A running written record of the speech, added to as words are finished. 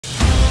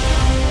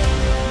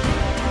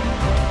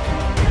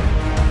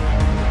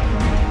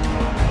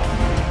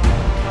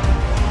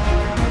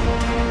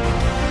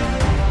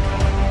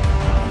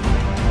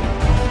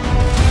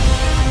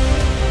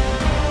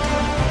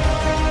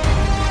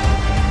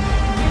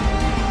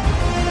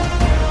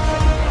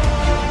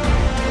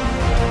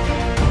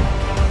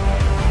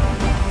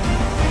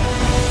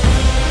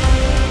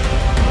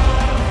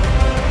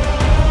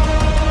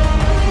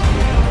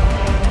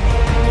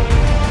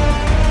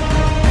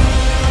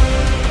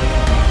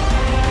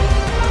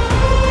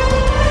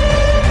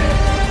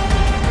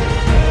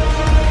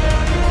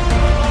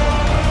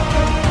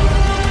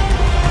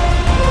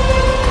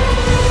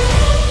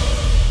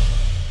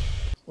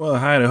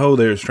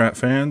Hello there, Strat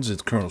fans.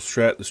 It's Colonel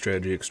Strat, the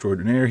Strategy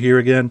Extraordinaire, here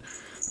again.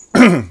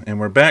 And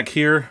we're back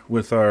here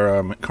with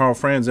our Karl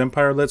Franz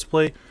Empire Let's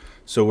Play.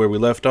 So where we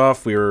left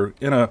off, we were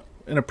in a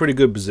pretty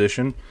good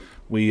position.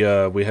 We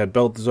had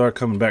Balthazar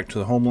coming back to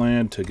the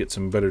homeland to get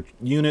some better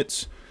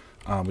units.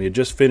 We had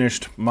just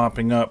finished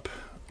mopping up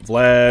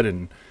Vlad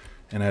and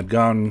had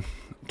gone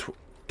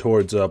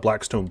towards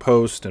Blackstone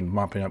Post and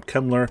mopping up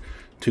Kemmler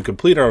to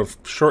complete our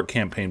short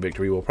campaign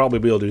victory. We'll probably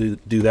be able to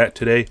do that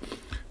today.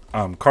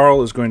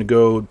 Karl is going to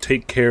go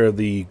take care of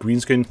the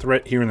greenskin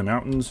threat here in the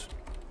mountains,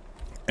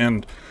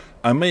 and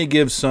I may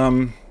give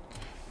some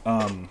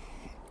mountain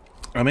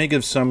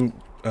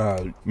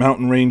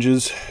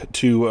ranges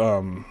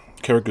to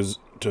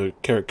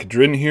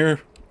Karak-Kadrin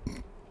here,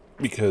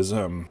 because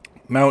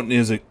mountain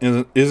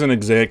isn't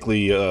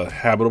exactly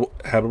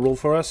habitable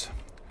for us.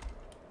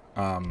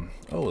 Oh,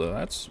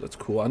 that's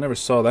cool. I never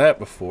saw that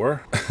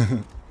before.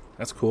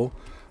 That's cool.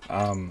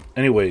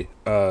 Anyway,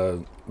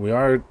 we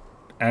are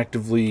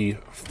actively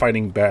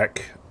fighting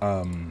back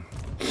the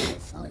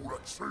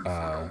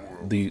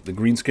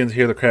greenskins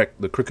here,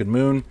 the Crooked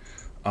Moon.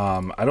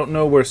 I don't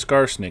know where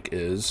Skarsnik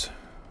is,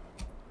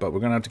 but we're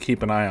gonna have to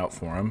keep an eye out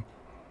for him.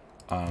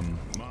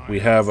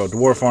 We have a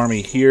dwarf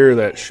army here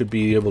that should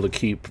be able to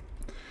keep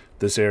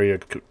this area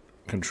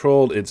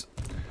controlled.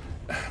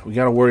 We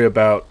got to worry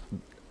about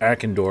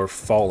Akendorf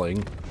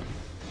falling.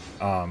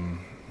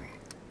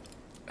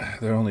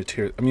 They're only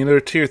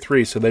they're tier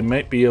 3, so they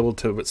might be able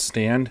to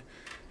withstand.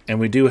 And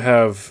we do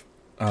have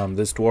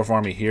this dwarf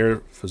army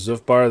here for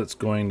Zufbar that's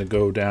going to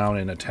go down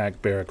and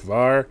attack Barak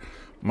Var.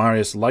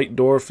 Marius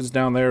Lightdorf is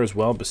down there as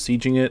well,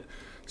 besieging it.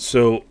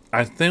 So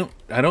I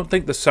don't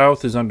think the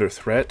south is under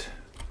threat.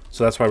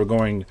 So that's why we're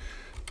going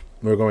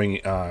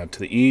to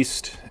the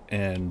east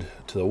and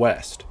to the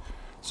west.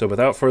 So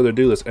without further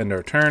ado, let's end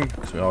our turn.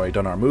 So we've already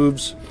done our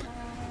moves.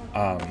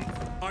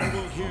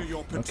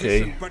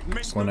 Okay,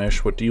 Slanesh,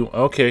 what do you...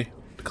 Okay,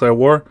 declare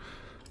war.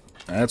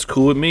 That's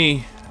cool with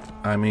me.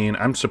 I mean,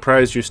 I'm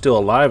surprised you're still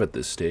alive at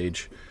this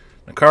stage.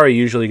 Nakari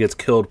usually gets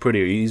killed pretty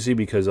easy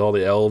because all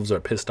the elves are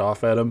pissed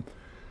off at him.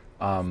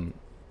 I'm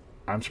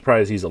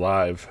surprised he's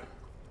alive.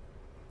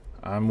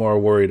 I'm more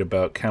worried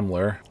about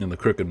Kemmler and the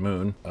Crooked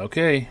Moon.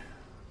 Okay.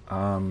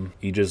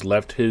 He just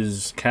left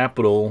his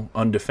capital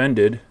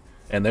undefended.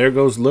 And there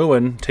goes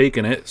Lewin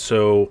taking it.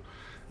 So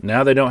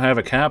now they don't have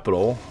a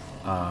capital.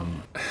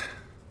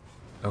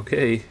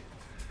 Okay.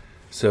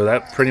 So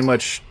that pretty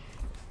much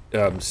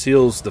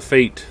seals the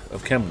fate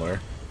of Kemmler.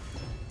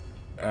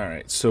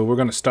 Alright, so we're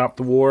going to stop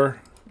the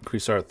war.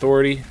 Increase our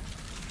authority.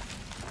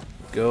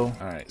 Go.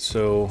 Alright,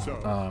 so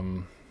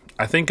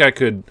I think I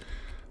could...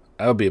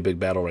 That would be a big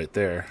battle right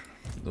there.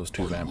 Those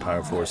two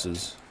vampire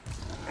forces.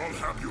 I'll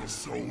have your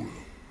soul.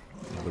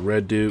 The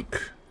Red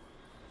Duke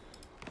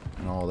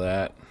and all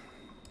that.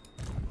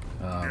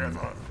 I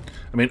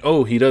mean,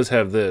 oh, he does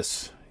have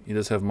this. He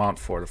does have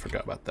Montfort. I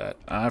forgot about that.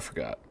 I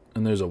forgot.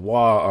 And there's a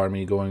Wa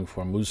army going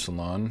for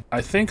Musalon.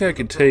 I think I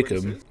could take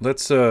him.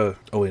 Let's, oh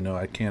wait, no,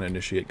 I can't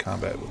initiate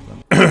combat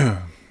with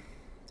them.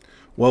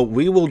 Well,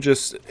 we will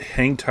just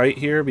hang tight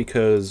here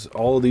because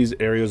all of these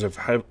areas are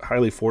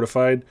highly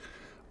fortified.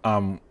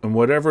 And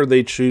whatever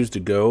they choose to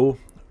go,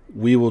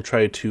 we will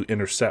try to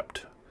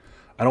intercept.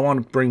 I don't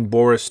want to bring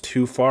Boris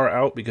too far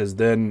out because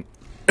then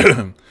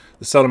the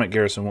settlement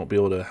garrison won't be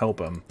able to help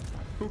him.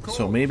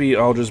 So maybe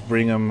I'll just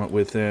bring him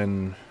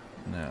within...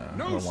 Nah, I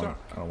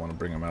don't want to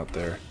bring him out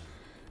there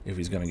if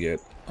he's going to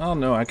get... Oh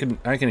no, I can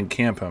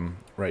encamp him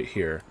right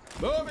here.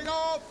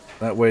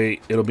 That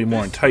way it'll be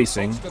more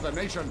enticing.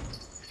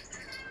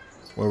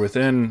 We're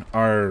within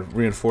our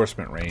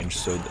reinforcement range,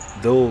 so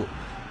they'll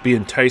be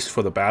enticed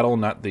for the battle,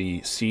 not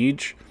the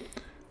siege.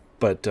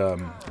 But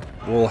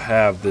we'll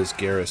have this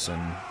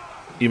garrison,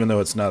 even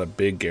though it's not a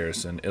big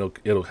garrison,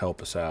 it'll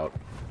help us out.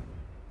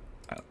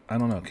 I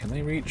don't know. Can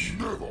they reach?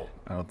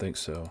 I don't think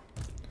so.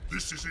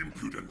 This is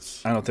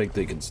impudence. I don't think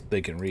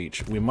they can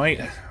reach. We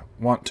might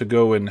want to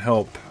go and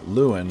help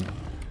Lewin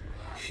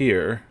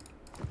here.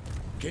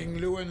 King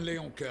Lewin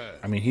Leoncoeur.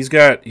 I mean, he's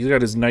got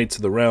his Knights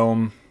of the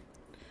Realm.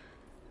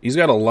 He's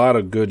got a lot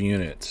of good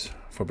units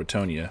for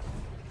Bretonia.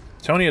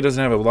 Bretonia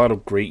doesn't have a lot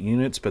of great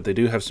units, but they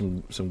do have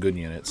some good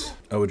units.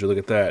 Oh, would you look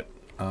at that?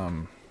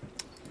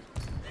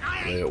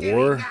 They at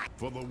war.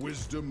 For the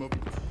wisdom of...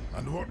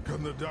 And what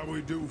can the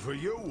Dawi do for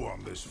you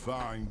on this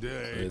fine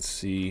day? Let's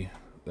see.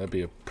 That'd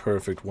be a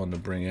perfect one to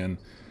bring in.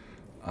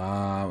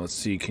 Let's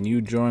see. Can you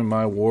join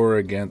my war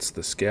against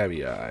the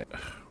Scabii?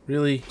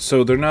 Really?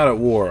 So they're not at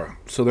war.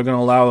 So they're going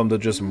to allow them to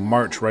just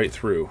march right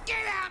through. Get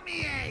at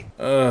me!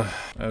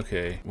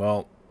 Okay.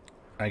 Well,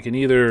 I can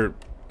either...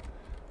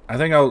 I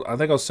think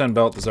I'll send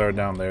Balthazar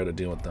down there to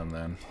deal with them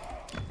then.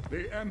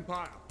 The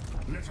Empire.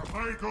 Let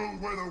I go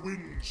where the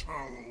winds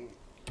howl.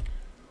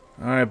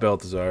 Alright,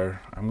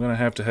 Balthazar. I'm going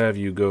to have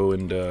you go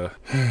and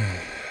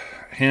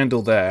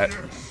handle that.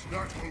 Yes,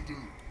 that will do.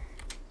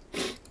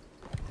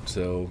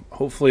 So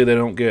hopefully they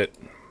don't get...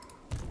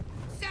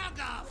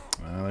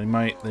 they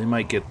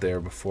might get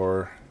there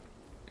before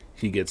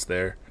he gets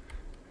there.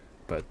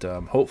 But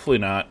hopefully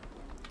not.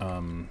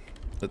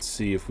 Let's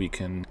see if we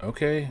can.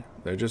 Okay,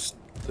 they're just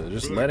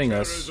letting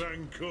us,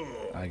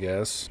 I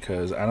guess,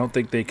 because I don't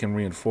think they can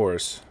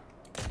reinforce.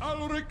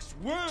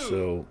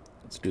 So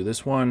let's do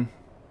this one,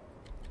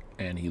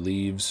 and he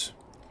leaves.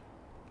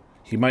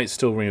 He might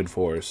still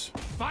reinforce.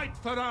 Fight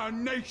for our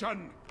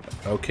nation.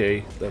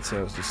 Okay, that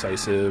sounds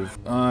decisive.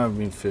 I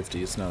mean,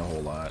 50. It's not a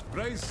whole lot.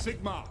 Raise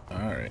Sigma. All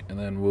right, and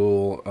then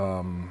we'll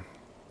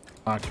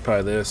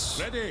occupy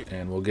this,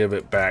 and we'll give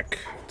it back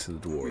to the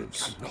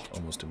dwarves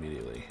almost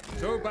immediately.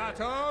 To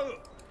battle.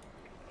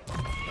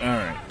 All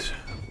right,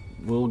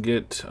 we'll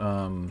get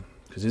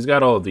because he's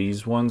got all of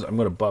these ones. I'm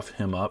gonna buff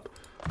him up,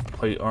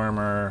 plate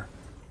armor,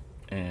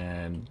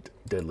 and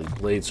deadly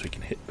blade so he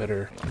can hit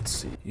better. Let's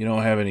see. You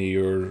don't have any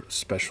of your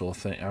special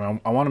thing.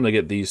 I want him to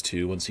get these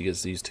two. Once he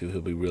gets these two,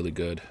 he'll be really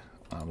good.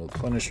 We'll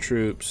replenish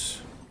troops,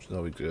 which is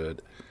always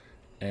good,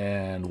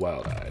 and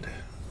wild-eyed.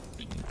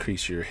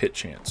 Increase your hit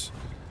chance.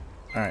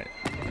 All right,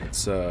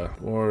 it's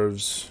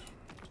dwarves.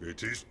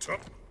 It is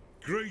tough.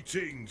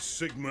 Greetings,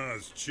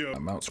 Sigma's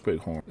chum. Mount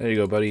Squighorn. There you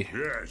go, buddy.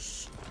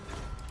 Yes.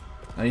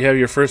 Now you have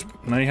your first.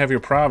 Now you have your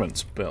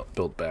province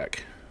built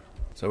back.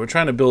 So we're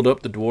trying to build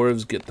up the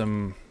dwarves, get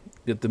them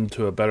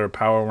to a better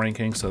power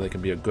ranking, so they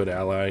can be a good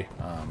ally.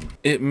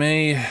 It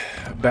may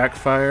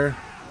backfire,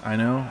 I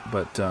know,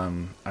 but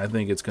I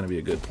think it's going to be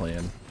a good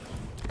plan.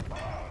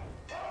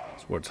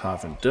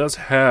 Swartzhofen does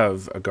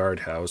have a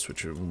guardhouse,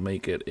 which will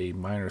make it a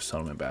minor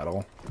settlement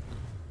battle.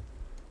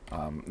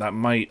 That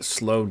might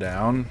slow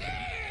down,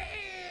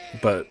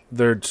 but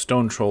their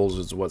stone trolls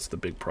is what's the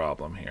big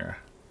problem here.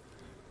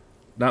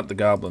 Not the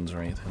goblins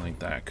or anything like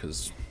that,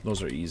 because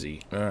those are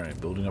easy. Alright,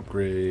 building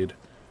upgrade.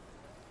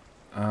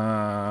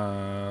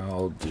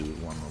 I'll do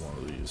one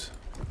of these.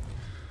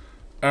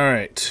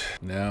 Alright,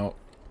 now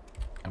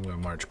I'm going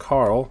to march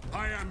Karl.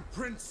 I am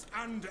Prince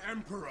and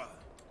Emperor.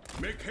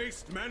 Make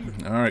haste, men.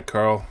 Alright,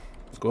 Karl.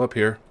 Let's go up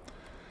here.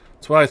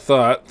 That's what I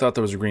thought. Thought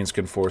there was a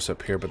greenskin force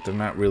up here, but they're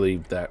not really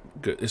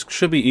that good. It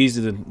should be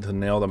easy to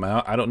nail them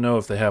out. I don't know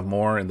if they have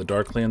more in the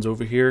Darklands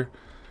over here.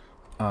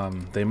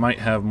 They might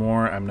have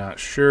more. I'm not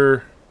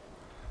sure.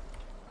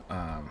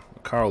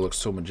 Karl looks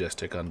so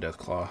majestic on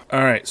Deathclaw.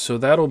 Alright, so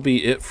that'll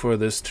be it for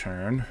this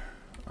turn.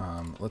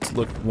 Let's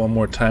look one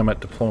more time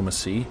at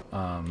diplomacy.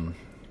 I am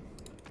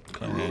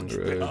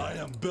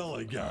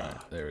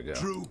Belligar. There we go.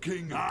 True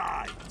King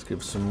I. Let's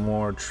give some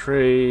more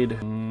trade.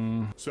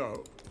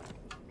 So,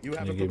 you have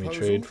Can a you give me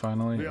proposal? trade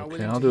finally? We are Okay,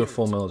 willing I'll to do a hear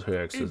full it.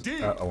 military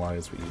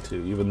alliance with you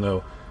too, even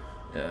though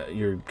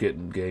you're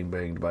getting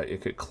gangbanged by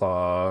Ikit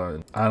Claw,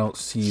 and I don't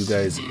see you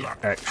guys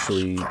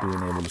actually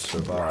being able to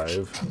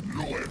survive.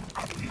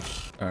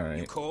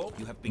 Alright.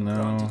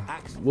 No.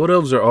 Wood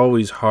Elves are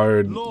always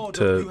hard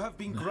to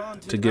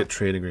get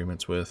trade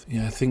agreements with.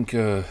 Yeah, I think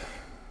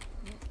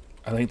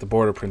the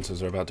Border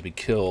Princes are about to be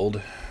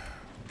killed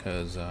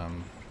because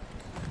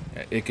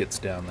Ikit's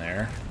down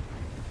there.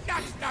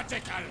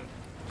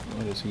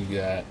 What does he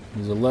got?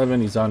 He's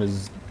 11. He's on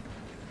his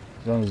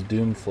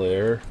Doom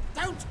Flare.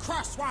 Don't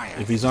cross wires.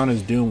 If he's on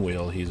his Doom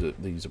Wheel, he's a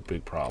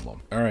big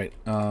problem. All right,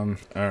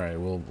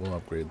 we'll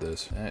upgrade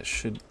this. That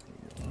should.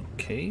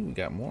 Okay, we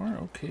got more.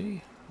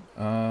 Okay,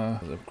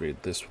 let's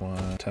upgrade this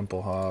one.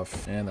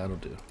 Templehof, and that'll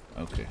do.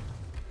 Okay.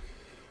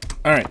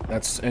 All right,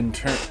 that's end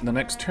turn. The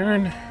next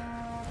turn,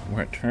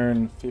 we're at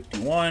turn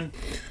 51.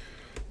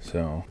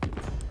 So.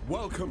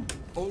 Welcome,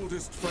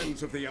 oldest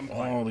friends of the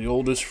Empire. Oh, the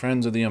oldest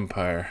friends of the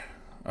Empire.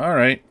 All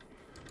right.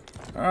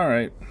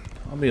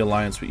 I'll be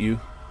alliance with you.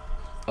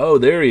 Oh,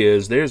 there he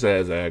is. There's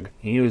Azag.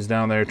 He was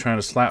down there trying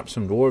to slap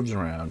some dwarves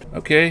around.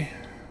 Okay.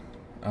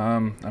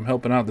 I'm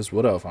helping out this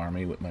Wood Elf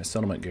army with my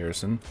settlement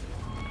garrison.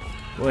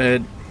 Go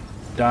ahead.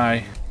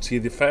 Die. See,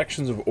 the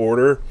factions of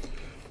Order,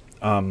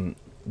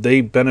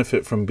 they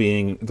benefit from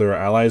being their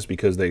allies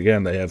because they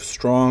have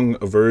strong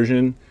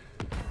aversion.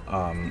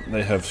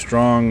 They have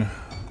strong,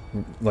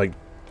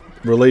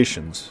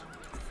 relations.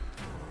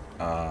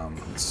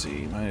 Let's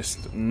see.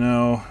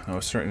 No,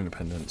 certain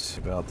independence.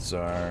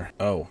 Balthazar.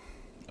 Oh,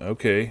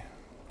 okay.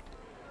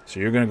 So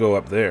you're gonna go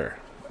up there.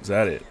 Is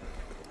that it?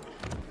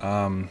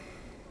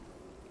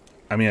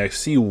 I mean, I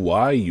see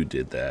why you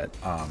did that.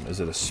 Is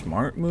it a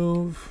smart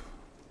move?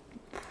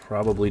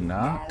 Probably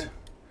not.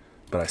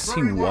 But I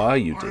see why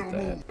you did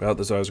that.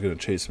 Balthazar's gonna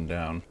chase him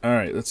down. All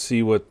right, let's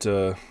see what.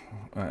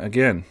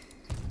 Again,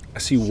 I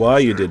see why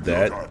you did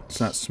that. It's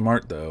not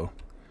smart though.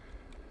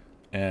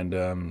 And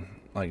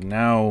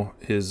now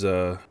his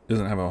doesn't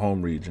have a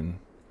home region.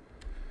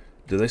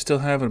 Do they still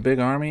have a big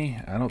army?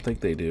 I don't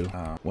think they do.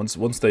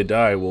 Once they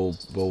die,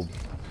 we'll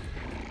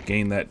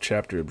gain that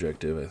chapter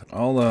objective.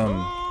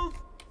 I'll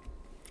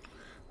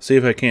see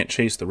if I can't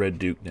chase the Red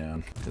Duke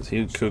down, because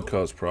he could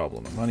cause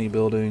problem. Money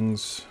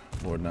buildings,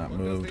 Lord not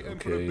moved.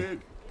 Okay.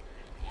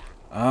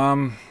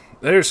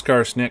 There's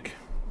Skarsnik.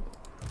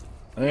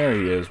 There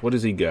he is. What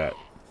does he got?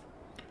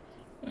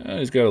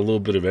 He's got a little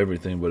bit of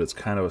everything, but it's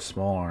kind of a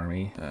small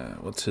army.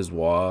 What's his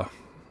WA?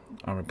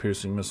 Armor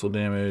piercing missile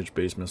damage,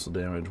 base missile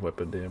damage,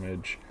 weapon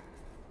damage.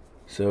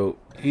 So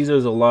he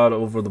does a lot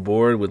over the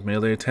board with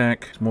melee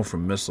attack. It's more for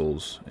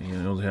missiles. He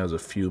only has a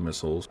few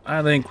missiles.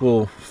 I think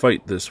we'll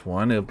fight this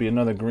one. It'll be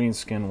another green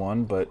skin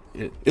one, but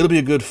it'll be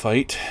a good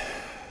fight.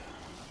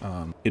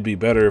 It'd be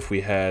better if we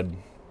had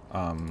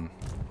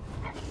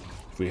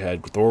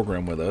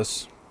Thorgrim with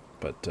us,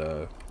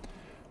 but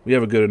we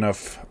have a good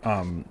enough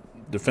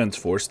defense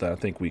force that I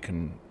think we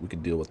can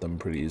deal with them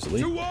pretty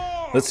easily.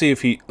 Let's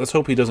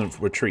hope he doesn't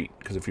retreat,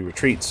 because if he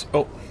retreats,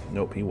 oh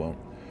nope, he won't.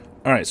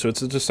 All right, so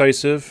it's a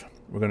decisive.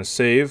 We're gonna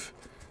save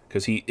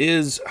because he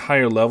is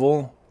higher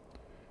level,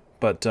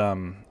 but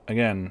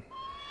again,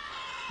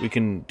 we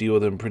can deal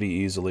with him pretty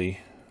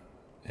easily.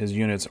 His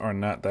units are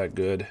not that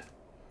good.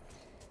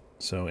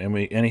 So and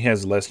he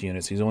has less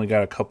units. He's only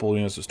got a couple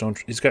units of stone.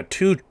 He's got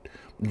 2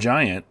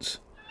 giants,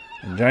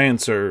 and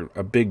giants are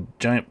a big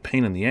giant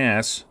pain in the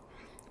ass.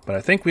 But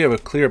I think we have a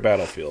clear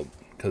battlefield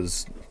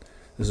because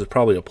this is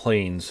probably a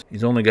plains.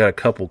 He's only got a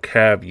couple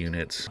cav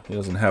units. He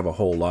doesn't have a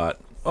whole lot.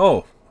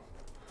 Oh,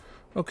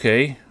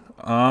 okay.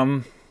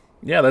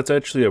 Yeah, that's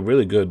actually a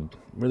really good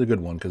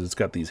one because it's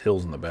got these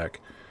hills in the back.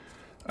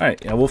 All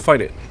right, yeah, we'll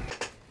fight it.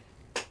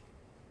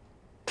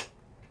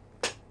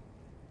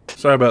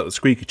 Sorry about the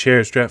squeaky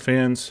chair, Strat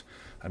fans.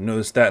 I've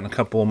noticed that in a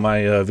couple of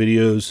my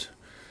videos.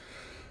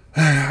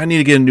 I need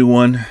to get a new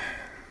one.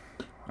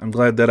 I'm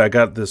glad that I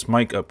got this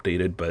mic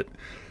updated, but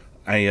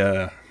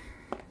I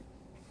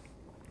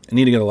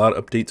need to get a lot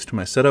of updates to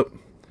my setup.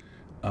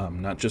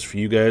 Not just for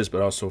you guys,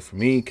 but also for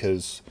me,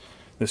 because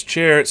this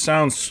chair, it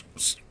sounds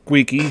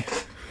squeaky,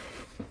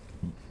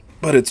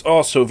 but it's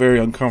also very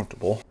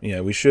uncomfortable.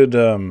 Yeah, we should, he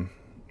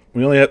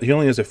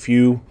only has a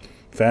few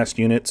fast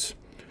units.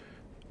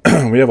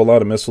 We have a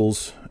lot of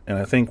missiles, and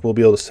I think we'll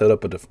be able to set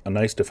up a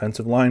nice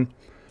defensive line.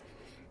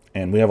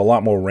 And we have a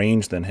lot more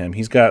range than him.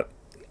 He's got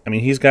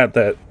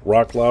that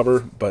rock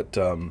lobber, but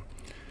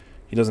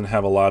he doesn't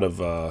have a lot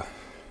of,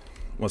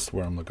 what's the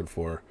word I'm looking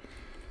for?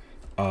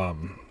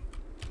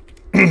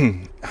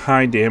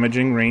 High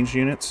damaging range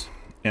units.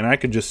 And I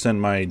could just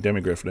send my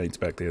Demigryph Knights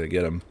back there to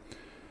get him.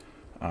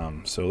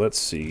 So let's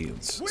see.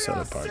 Let's set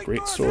up our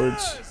great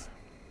swords.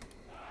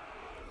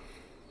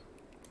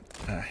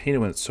 I hate it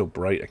when it's so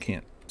bright I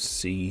can't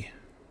see.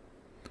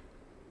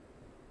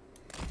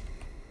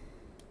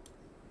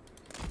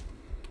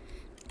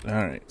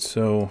 Alright,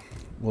 so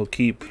we'll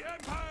keep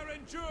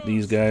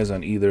these guys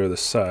on either of the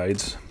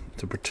sides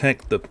to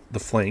protect the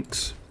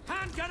flanks.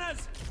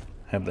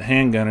 Have the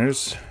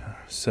handgunners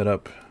set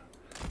up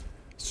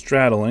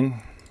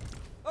straddling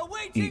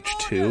each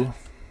 2.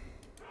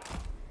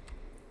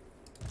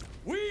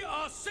 We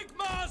are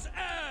Sigmar's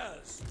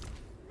heirs.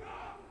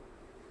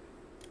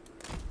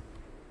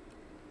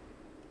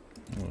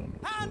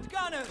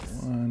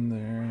 One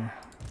there.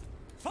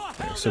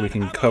 Okay, so we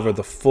can cover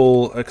the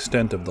full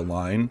extent of the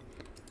line.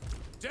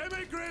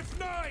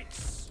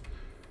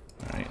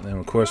 Alright, and then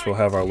of course we'll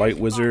have our light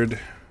wizard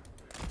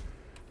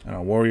and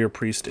our warrior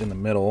priest in the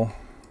middle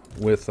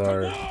with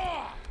our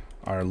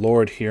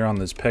lord here on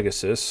this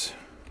Pegasus.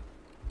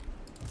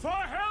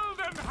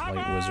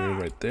 Light wizard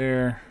right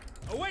there.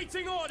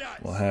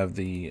 We'll have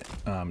the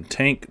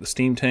tank, the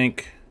steam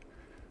tank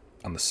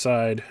on the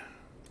side.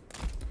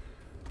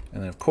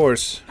 And then of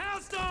course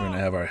we're going to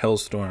have our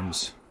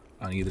hellstorms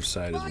on either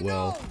side as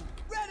well.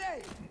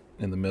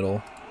 In the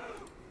middle.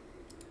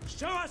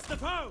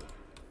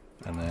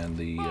 And then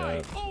the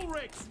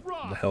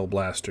hell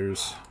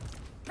blasters.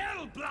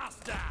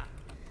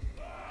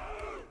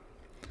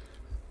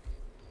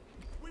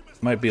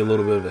 Might be a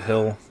little bit of a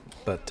hill,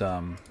 but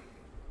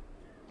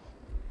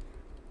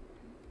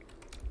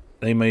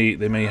they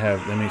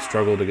may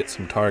struggle to get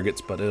some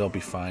targets, but it'll be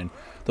fine.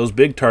 Those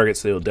big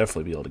targets they'll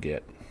definitely be able to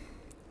get.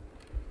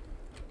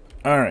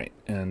 All right,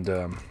 and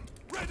I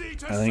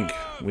think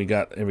we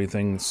got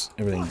everything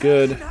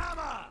good.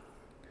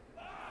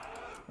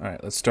 All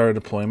right, let's start a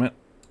deployment.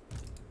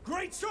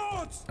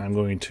 I'm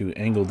going to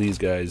angle these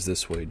guys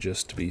this way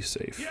just to be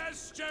safe.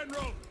 Yes,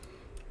 General.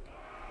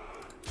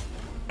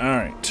 All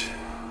right.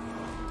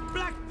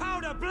 Black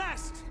powder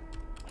blast.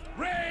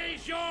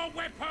 Raise your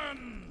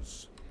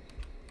weapons.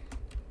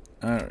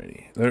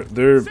 Alrighty,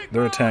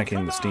 they're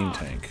attacking the steam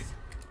tank.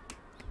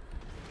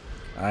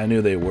 I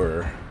knew they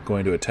were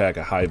going to attack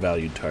a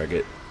high-valued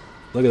target.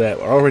 Look at that,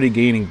 we're already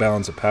gaining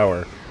balance of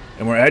power,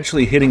 and we're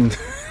actually hitting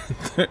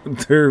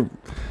their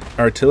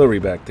artillery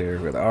back there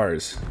with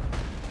ours.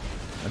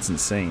 That's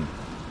insane.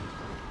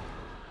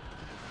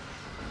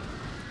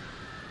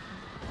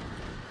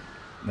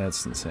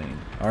 That's insane.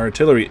 Our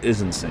artillery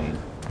is insane.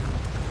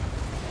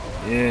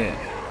 Yeah.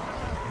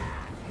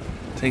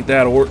 Take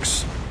that,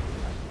 orcs.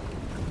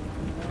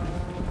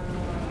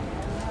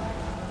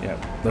 Yeah,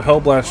 the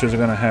Hellblasters are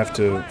going to have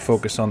to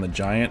focus on the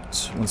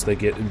giants once they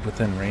get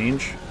within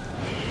range.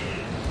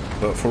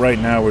 But for right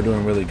now, we're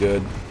doing really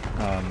good.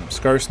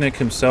 Skarsnik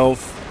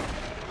himself...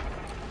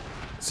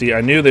 See,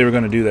 I knew they were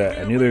going to do that.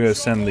 I knew they were going to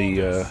send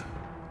the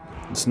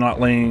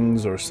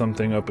Snotlings or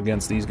something up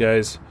against these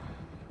guys.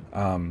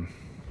 Or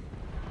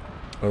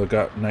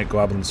the Night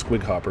Goblin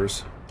Squig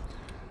Hoppers.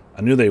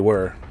 I knew they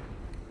were.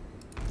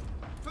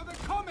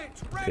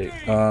 Okay,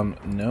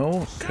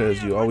 no,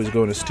 because you always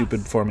go in a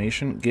stupid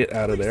formation. Get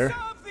out of there.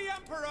 Serve the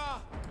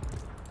Emperor!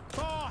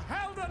 For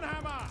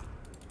Heldenhammer!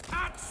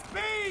 At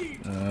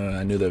speed!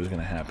 I knew that was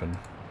going to happen.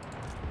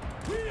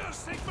 We are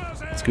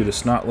Sigma's Let's go to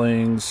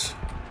Snotlings.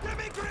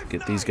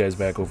 Get these guys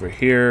back over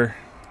here.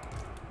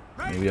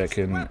 Maybe I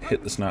can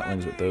hit the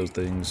Snotlings with those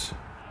things.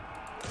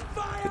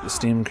 Get the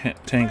steam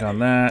tank on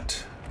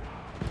that.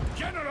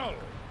 General!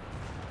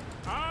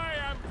 I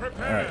am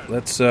prepared. Alright,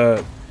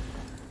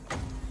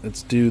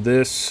 let's do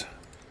this.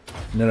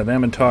 Net of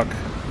Ammontok.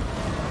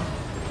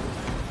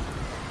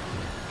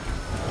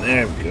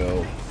 There we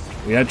go.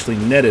 We actually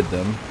netted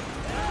them.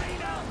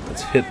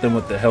 Let's hit them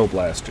with the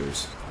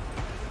Hellblasters.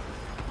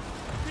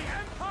 The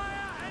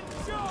Empire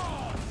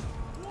endures!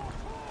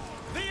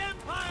 The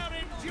Empire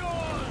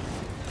endures!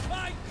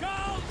 By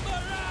Karl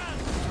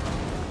Franz!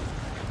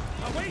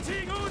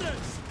 Awaiting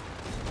orders!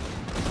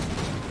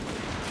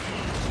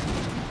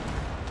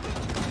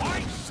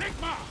 My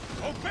Sigma!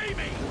 Obey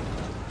me!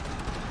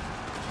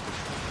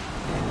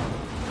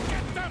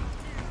 Get them!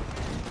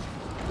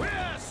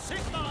 We're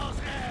Sigma's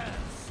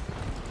heirs!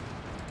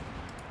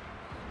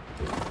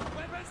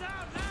 Weapons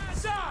out,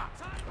 lads! Sir!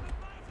 Time for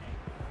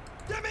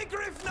fighting!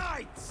 Demigryph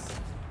Knights!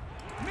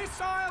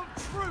 Missile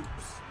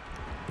troops!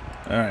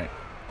 Alright.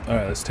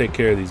 Alright, let's take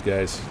care of these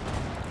guys.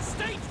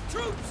 State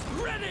troops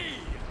ready!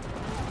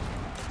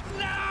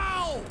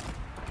 Now!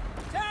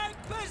 Take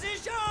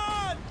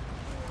position!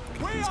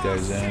 These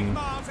guys in.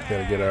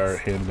 Gotta get our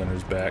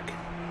handgunners back.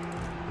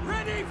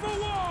 Ready for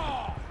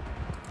war!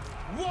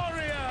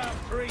 Warrior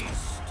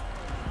priest!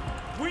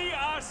 We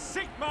are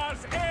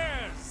Sigma's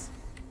heirs!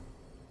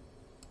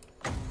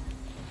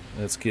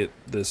 Let's get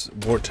this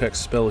vortex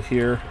spell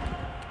here.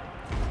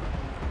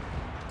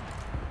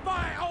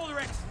 By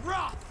Ulrich's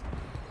wrath!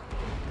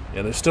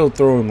 Yeah, they're still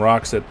throwing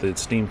rocks at the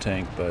steam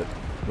tank, but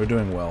we're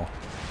doing well.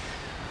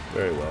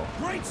 Very well.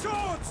 Great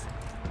swords!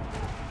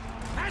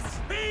 At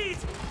speed!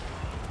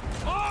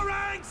 All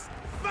ranks,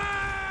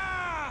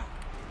 fire!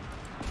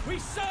 We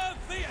serve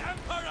the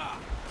Emperor!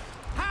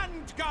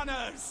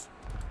 Handgunners!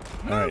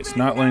 Alright,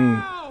 Moving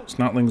now!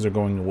 Snotlings are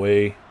going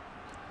away.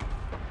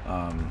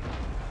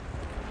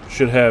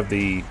 Should have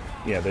the...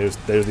 Yeah, there's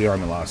the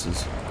army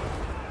losses.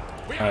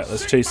 We Alright, are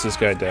let's chase this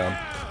guy Sigma's down.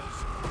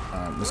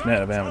 heirs! This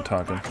net of ammo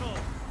talking.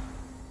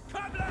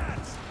 Come,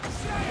 lads!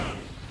 Say,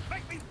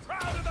 make me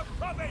proud of the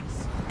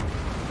province!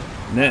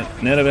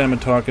 Net of ammo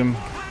talking.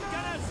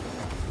 Handgunners!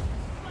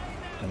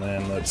 And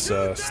then let's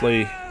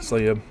slay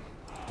him.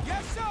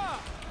 Yes, sir!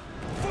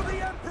 For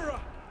the Emperor!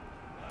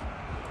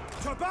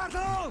 To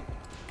battle!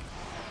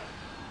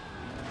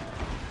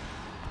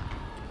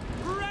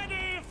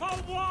 Ready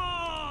for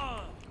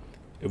war!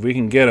 If we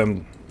can get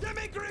him,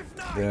 Demigryph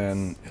Knights!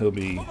 then he'll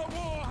be For the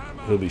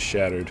Warhammer! he'll be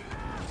shattered.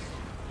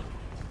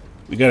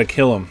 We gotta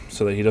kill him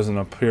so that he doesn't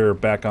appear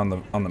back on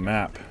the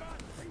map,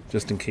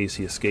 just in case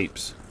he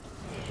escapes.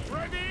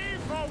 Ready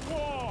for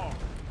war!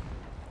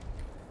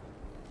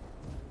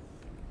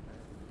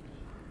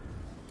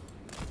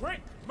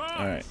 Quick march!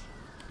 All right.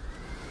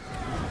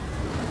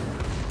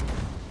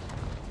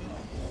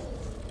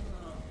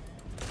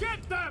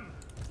 Get them!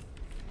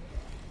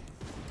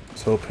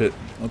 Let's hope it.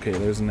 Okay,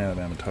 there's an net of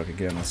ammo talk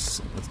again.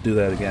 Let's do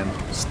that again.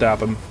 Stop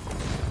him.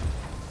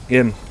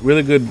 Again,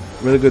 really good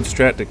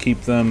strat to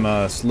keep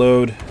them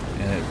slowed,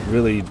 and it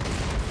really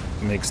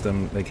makes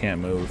them, they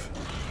can't move.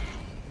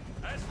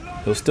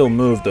 He'll still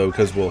move though,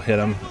 because we'll hit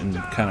him and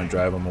kind of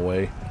drive him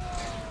away.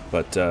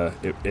 But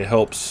it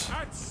helps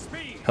At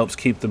speed!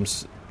 keep them.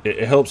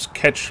 It helps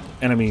catch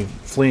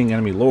fleeing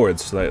enemy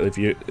lords. So that if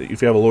you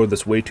have a lord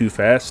that's way too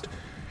fast,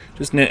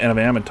 just net and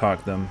ammo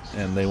talk them,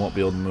 and they won't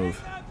be able to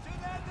move.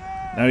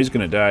 Now he's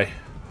gonna die.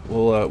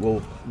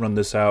 We'll run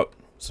this out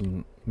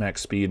some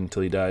max speed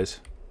until he dies.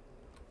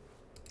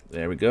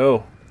 There we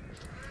go.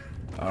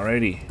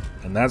 Alrighty,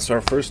 and that's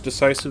our first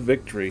decisive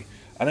victory.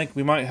 I think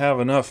we might have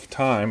enough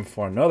time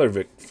for another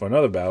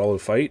battle to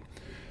fight.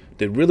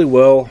 Did really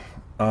well.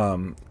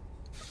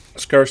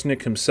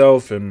 Skarsnik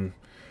himself and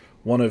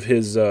one of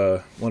his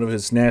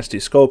nasty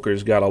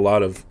skulkers got a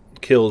lot of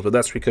kills, but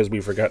that's because we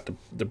forgot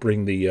to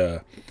bring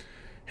the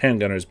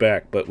handgunners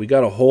back. But we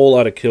got a whole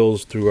lot of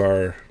kills through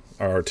our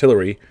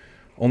artillery,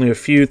 only a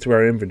few through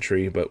our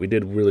infantry, but we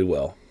did really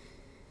well.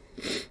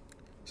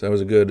 So that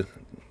was a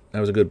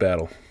good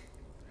battle.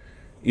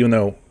 Even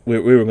though we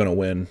were going to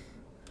win,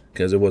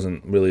 because it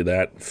wasn't really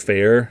that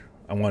fair.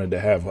 I wanted to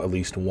have at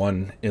least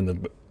one in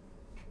the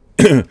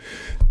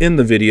in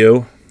the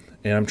video,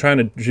 and I'm trying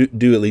to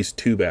do at least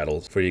 2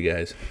 battles for you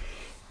guys.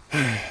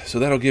 So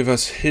that'll give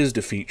us his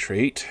defeat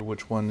trait.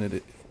 Which one did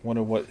it?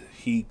 Wonder what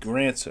he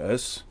grants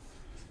us.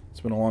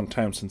 It's been a long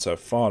time since I've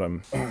fought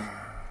him.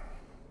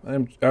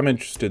 I'm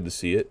interested to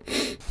see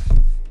it.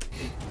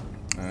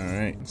 All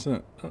right,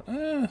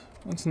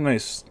 that's a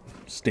nice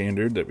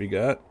standard that we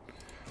got.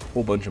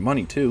 Whole bunch of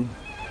money too,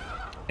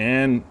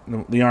 and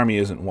the army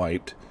isn't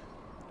wiped,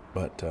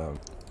 but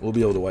we'll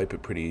be able to wipe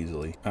it pretty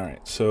easily. All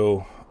right,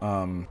 so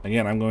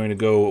again, I'm going to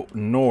go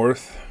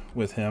north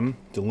with him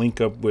to link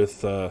up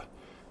with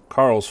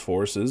Karl's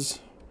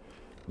forces.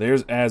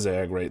 there's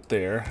Azag right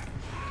there.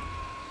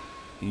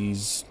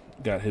 He's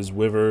got his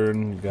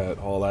wyvern, got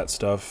all that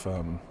stuff.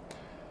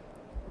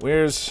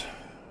 Where's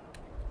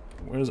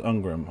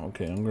Ungrim?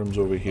 Okay, Ungrim's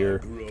over here.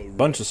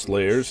 Bunch of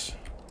slayers.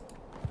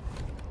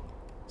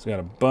 He's got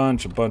a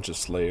bunch of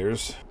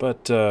slayers.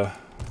 But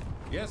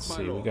Yes, let's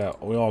see,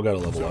 we all got to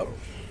level up.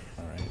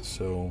 All right,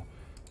 so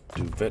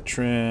do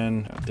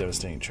veteran,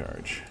 devastating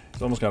charge.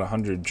 He's almost got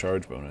 100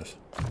 charge bonus.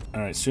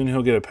 All right, soon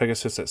he'll get a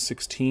Pegasus at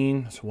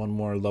 16. So one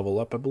more level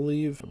up, I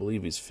believe. I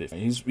believe he's 50.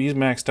 He's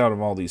maxed out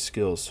of all these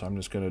skills, so I'm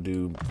just gonna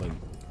do like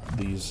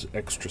these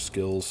extra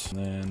skills.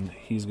 And then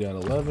he's got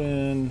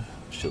 11.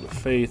 Shield of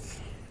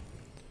Faith.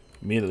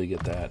 Immediately get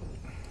that.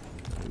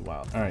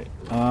 Wow. All right.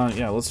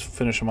 Yeah, let's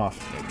finish him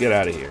off. Get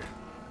out of here.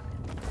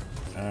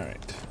 All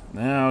right.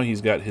 Now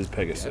he's got his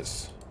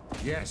Pegasus.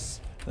 Yes.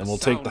 Then we'll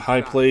take the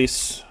high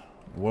place,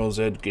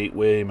 World's Edge,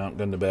 Gateway, Mount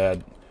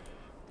Gundabad.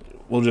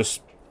 We'll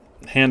just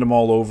hand them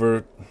all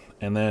over,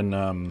 and then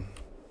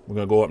we're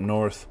going to go up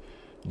north,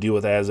 deal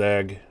with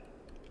Azag.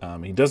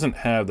 He doesn't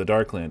have the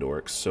Darkland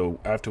Orcs, so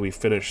after we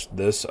finish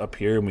this up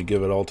here and we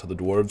give it all to the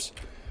Dwarves,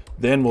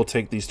 then we'll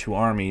take these two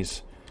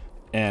armies,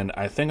 and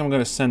I think I'm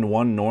going to send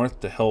one north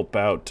to help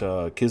out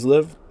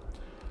Kislev,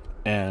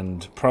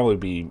 and probably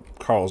be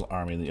Karl's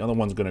army. The other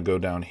one's going to go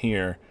down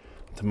here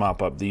to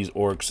mop up these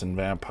orcs and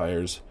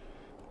vampires.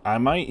 I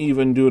might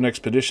even do an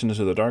expedition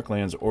to the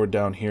Darklands or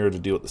down here to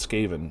deal with the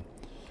Skaven,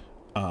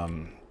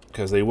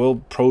 because they will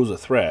pose a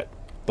threat.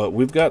 But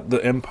we've got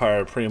the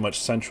Empire pretty much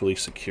centrally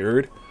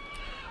secured.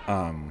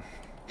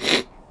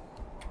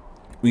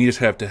 We just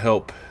have to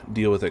help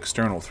deal with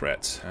external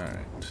threats.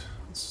 Alright.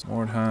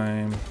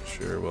 Mordheim.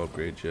 Sure, we'll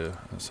upgrade you.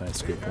 Assign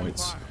skill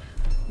points.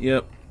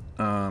 Yep.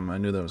 I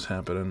knew that was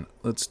happening.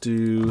 Let's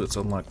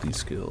unlock these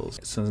skills.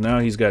 So now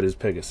he's got his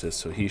Pegasus,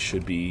 so he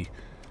should be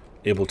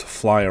able to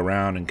fly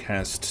around and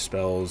cast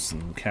spells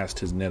and cast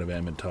his Net of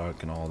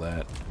Amidtalk and all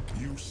that.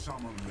 You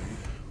summon me.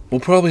 We'll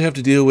probably have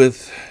to deal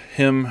with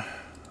him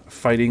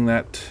fighting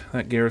that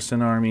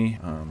garrison army.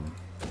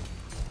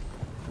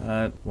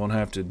 Won't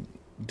have to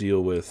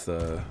deal with.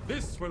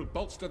 This will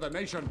bolster the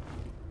nation.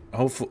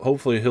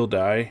 Hopefully he'll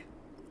die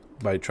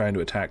by trying to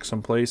attack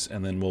someplace,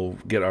 and then we'll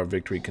get our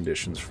victory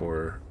conditions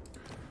for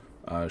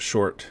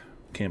short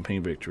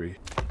campaign victory.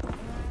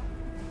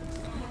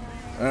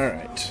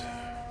 Alright.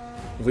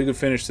 If we could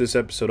finish this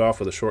episode off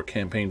with a short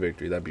campaign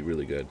victory, that'd be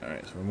really good.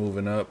 Alright, so we're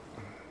moving up.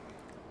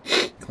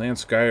 Clan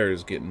Skyr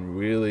is getting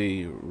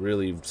really,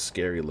 really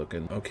scary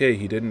looking. Okay,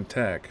 he didn't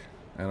attack.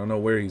 I don't know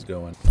where he's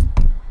going.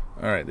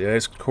 Alright, the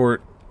Ice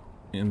Court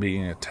is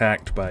being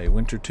attacked by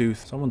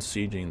Wintertooth. Someone's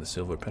sieging the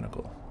Silver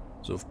Pinnacle.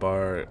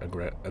 Zofbar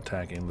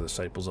attacking the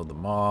Disciples of the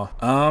Maw.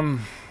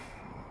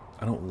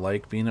 I don't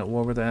like being at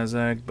war with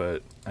Azag,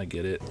 but I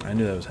get it. I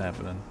knew that was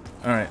happening.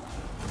 Alright.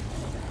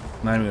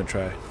 Not even gonna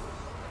try.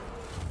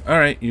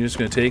 Alright, you're just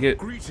gonna take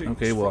it?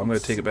 Okay, well, I'm gonna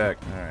take it back.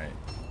 Alright.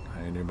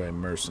 Hide nearby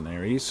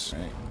mercenaries.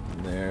 Alright,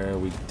 there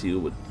we deal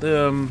with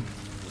them.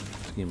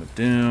 Scheme of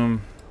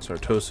Doom.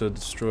 Sartosa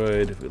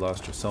destroyed. We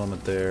lost our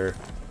settlement there.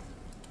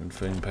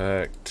 Inflame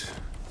Pact.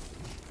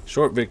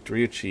 Short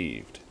victory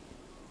achieved.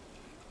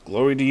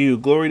 Glory to you,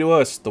 glory to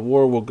us. The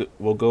war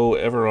will go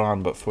ever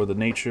on, but for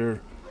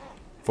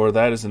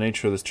that is the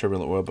nature of this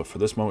turbulent world. But for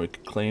this moment, we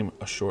can claim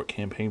a short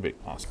campaign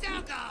victory. Awesome.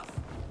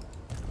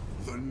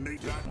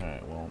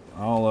 Alright, well,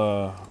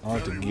 I'll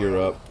have to gear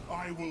up.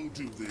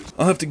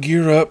 I'll have to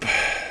gear up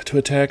to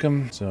attack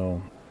him.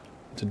 So,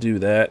 to do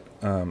that,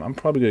 I'm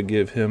probably gonna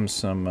give him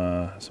some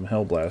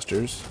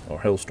Hellblasters or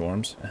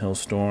Hellstorms. A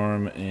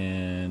Hellstorm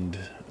and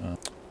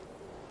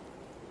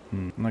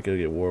I'm not gonna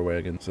get War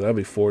Wagon, so that'll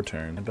be 4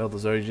 turns. And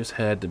Balthazar, you just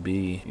had to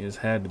be. He just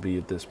had to be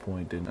at this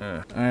point, didn't he?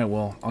 Alright,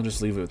 well, I'll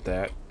just leave it at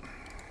that.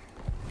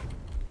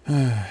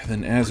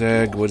 Then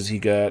Azag, what has he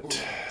got?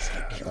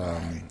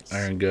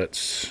 Iron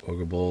Guts,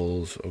 Ogre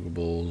Bulls,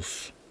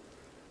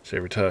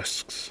 Saber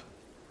Tusks,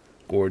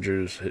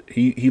 Gorgers.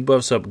 He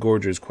buffs up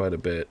Gorgers quite a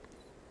bit.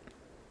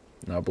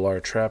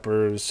 Nablar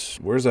Trappers.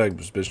 Where's I've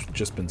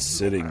just been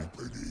sitting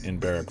in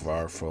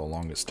Barakvar for the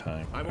longest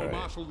time. I will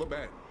marshal the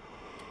band.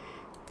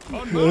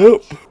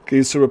 Yep.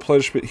 Okay, so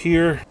replenishment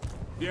here.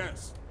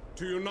 Yes,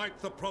 to unite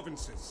the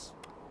provinces.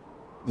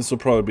 This will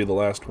probably be the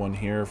last one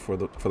here for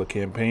the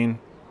campaign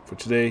for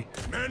today.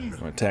 I'm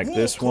gonna attack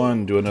this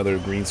one, do another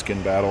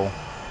greenskin battle.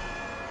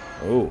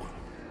 Oh,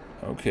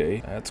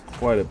 okay, that's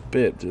quite a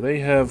bit. Do they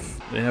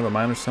have a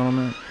minor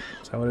settlement?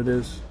 Is that what it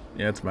is?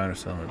 Yeah, it's a minor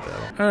settlement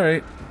battle. All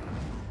right,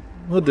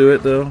 we'll do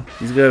it though.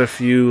 He's got a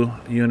few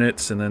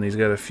units, and then he's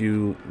got a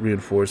few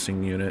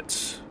reinforcing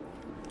units.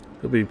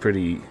 It'll be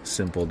pretty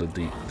simple to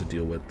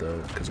deal with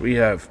though, because we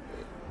have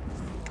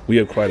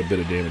quite a bit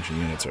of damage in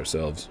units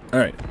ourselves. All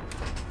right.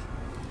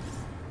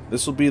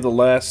 This will be the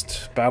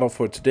last battle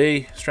for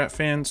today, Strat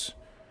fans.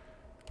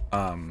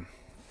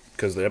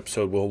 Because the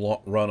episode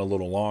will run a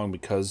little long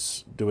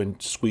because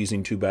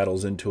squeezing 2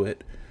 battles into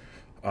it.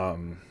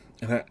 And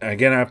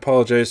again, I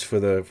apologize for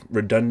the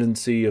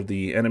redundancy of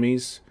the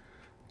enemies,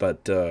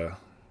 but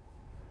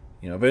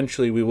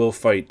eventually we will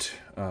fight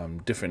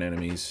different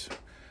enemies.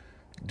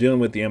 dealing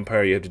with the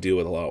Empire, you have to deal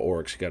with a lot of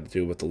orcs. You got to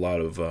deal with a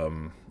lot of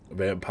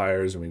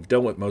vampires, and we've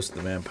dealt with most of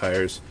the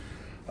vampires.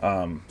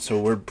 So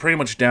we're pretty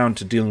much down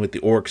to dealing with the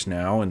orcs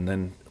now, and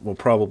then we'll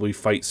probably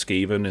fight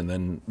Skaven,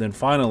 and then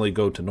finally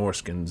go to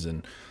Norskins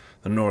and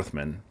the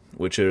Northmen,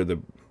 which are the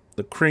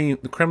creme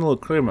de la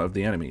creme of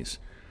the enemies.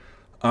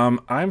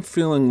 I'm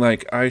feeling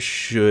like I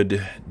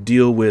should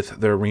deal with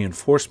their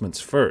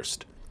reinforcements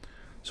first.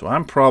 So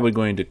I'm probably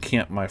going to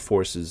camp my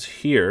forces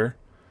here,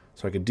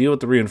 so I can deal with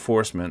the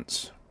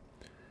reinforcements,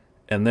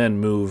 and then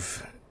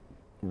move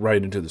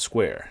right into the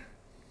square.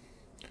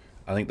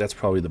 I think that's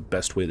probably the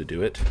best way to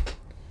do it.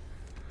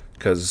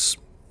 Because,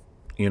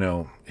 you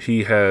know,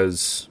 he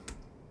has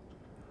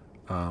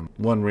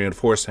one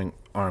reinforcing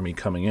army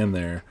coming in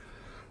there,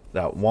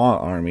 that Wa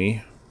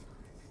army.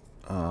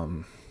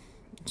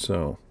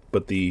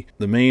 But the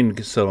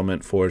main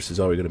settlement force is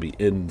always going to be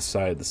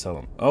inside the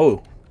settlement.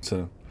 Oh, it's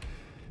a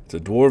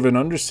dwarven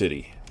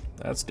undercity.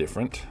 That's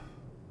different.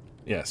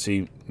 Yeah,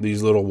 see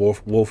these little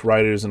wolf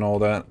riders and all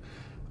that.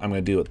 I'm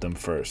going to deal with them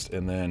first,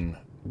 and then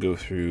go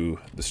through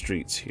the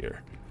streets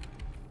here.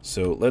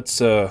 So let's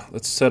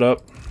set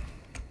up.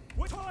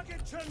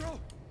 Target, General.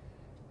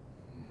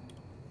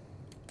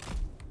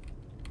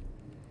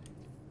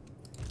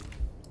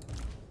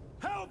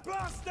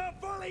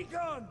 Hellblaster volley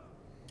gun.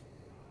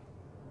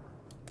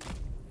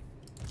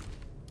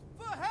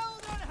 For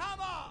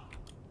Heldenhammer.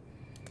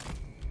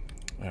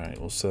 All right,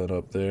 we'll set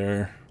up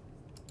there.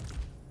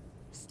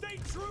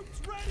 State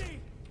troops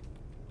ready.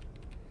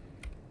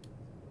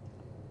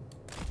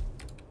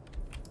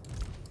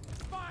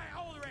 Fire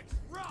Ulrich,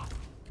 rough.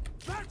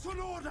 That's an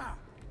order.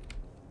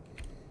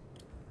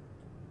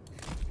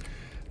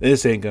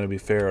 This ain't gonna be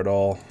fair at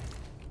all.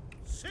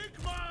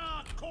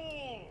 Sigma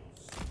calls.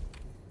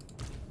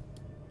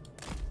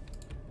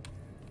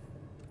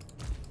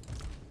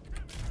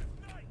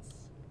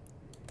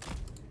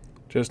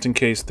 Just in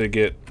case they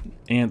get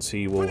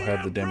antsy, we'll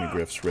have the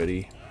demigryphs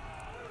ready.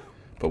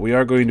 But we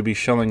are going to be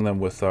shelling them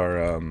with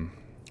our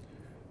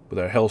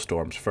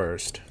hellstorms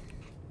first.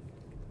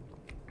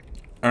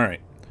 All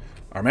right,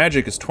 our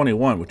magic is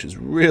 21, which is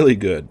really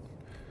good,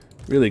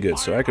 really good.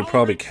 So I could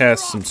probably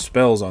cast some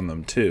spells on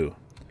them too.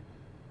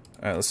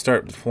 All right, let's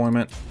start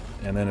deployment,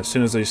 and then as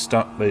soon as they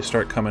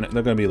start coming in,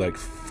 they're going to be like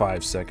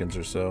 5 seconds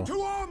or so.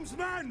 To arms,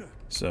 men!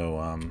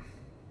 So,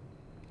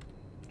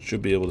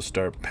 should be able to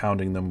start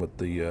pounding them with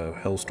the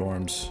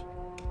hellstorms.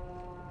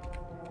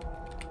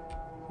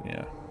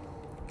 Yeah.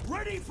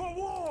 Ready for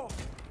war!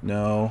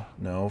 No,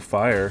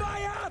 fire.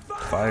 Fire!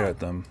 Fire at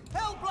them.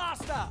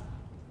 Hellblaster!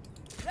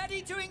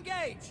 Ready to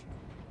engage!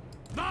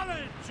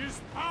 Knowledge is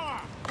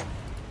power!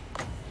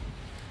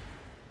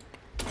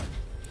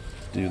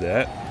 Do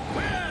that.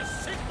 Where's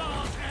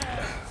Sigmar's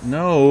head?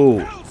 No!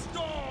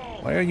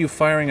 Hellstorm! Why are you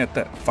firing at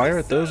that? Fire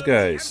at those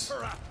guys.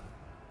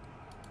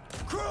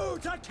 Crew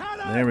to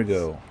cannon! There we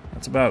go.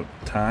 That's about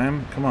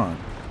time. Come on.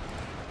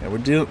 Yeah,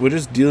 we're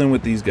just dealing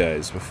with these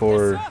guys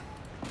before. Yes,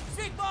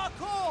 sir. Sigmar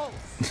calls!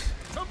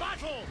 To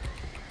battle!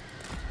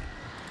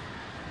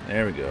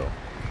 There we go.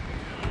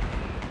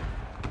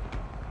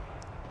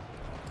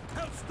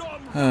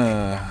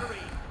 Hellstorm!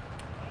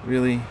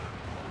 Really?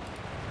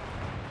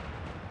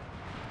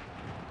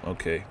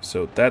 Okay,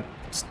 so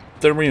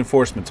the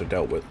reinforcements are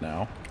dealt with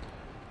now.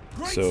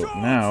 So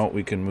now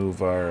we can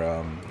move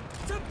our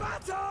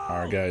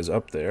guys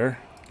up there.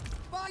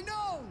 By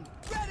known!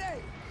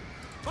 Ready!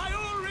 By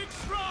Ulrich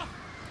Straff!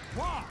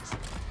 What?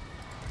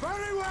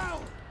 Very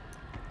well!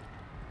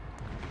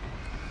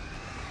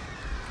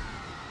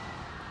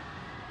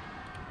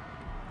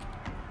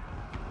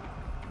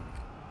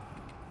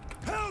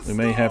 We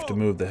may have to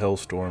move the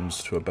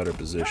hellstorms to a better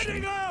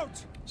position, Heading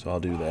out! so I'll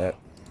do that.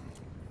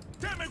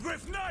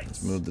 Demigryph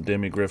Knights! Move the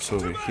demigryphs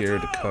over here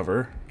to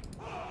cover.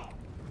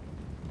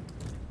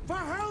 For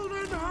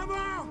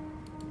Heldenhammer!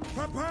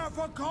 Prepare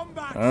for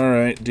combat!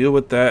 Alright, deal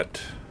with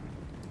that.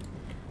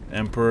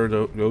 Emperor,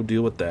 go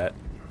deal with that.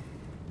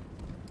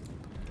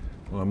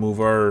 We'll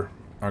move our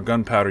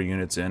gunpowder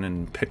units in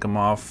and pick them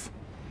off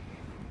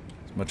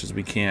as much as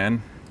we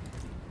can.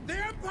 The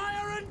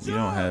Empire endures! You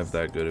don't have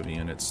that good of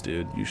units,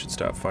 dude. You should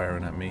stop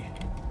firing at me.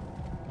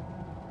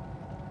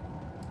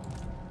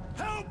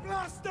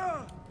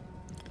 Hellblaster!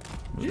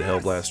 Move the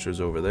Hellblasters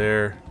over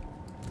there.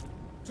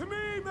 To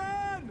me,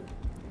 man!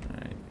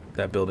 Alright,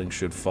 that building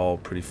should fall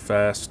pretty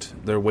fast.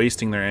 They're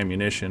wasting their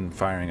ammunition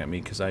firing at me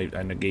because I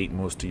negate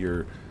most of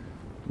your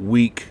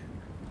weak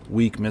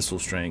missile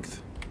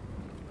strength.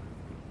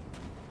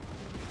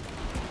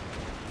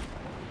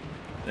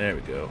 There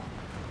we go.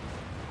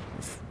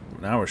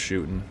 Now we're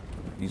shooting.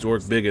 These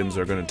orc biggins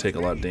are going to take a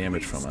lot of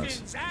damage from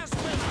us.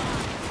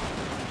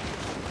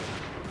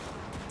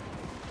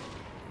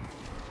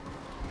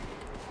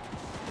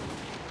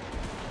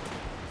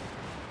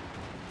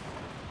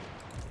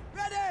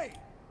 Ready!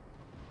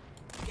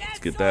 Let's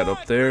get that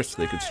up there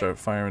so they can start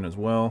firing as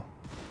well.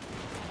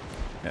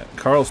 Yeah,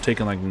 Karl's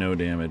taking like no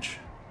damage.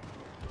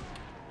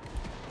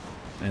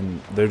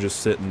 And they're just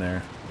sitting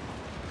there.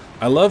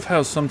 I love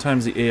how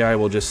sometimes the AI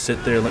will just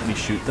sit there and let me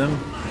shoot them.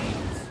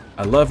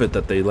 I love it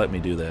that they let me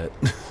do that.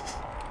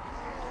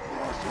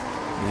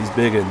 These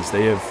biggins,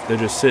 they're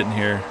just sitting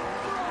here.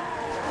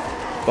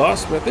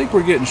 Boss, I think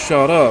we're getting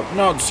shot up.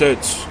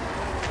 Nonsense.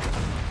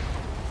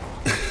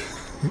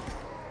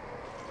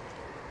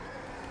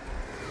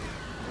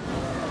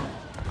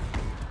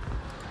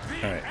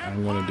 Alright,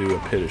 I'm gonna do a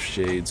pit of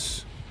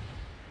shades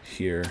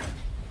here.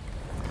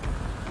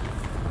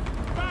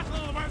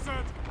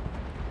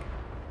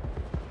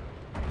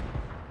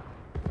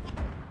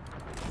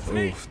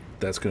 Oof,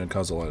 that's gonna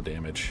cause a lot of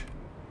damage.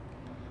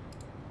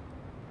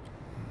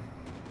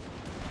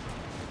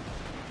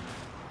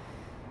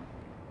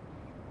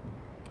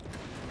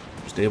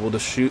 Just able to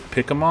shoot,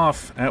 pick them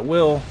off at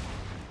will.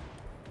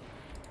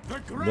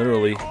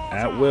 Literally,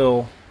 at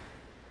will.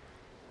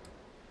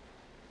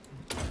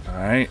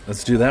 Alright,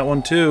 let's do that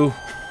one too.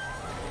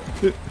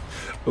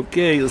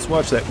 Okay, let's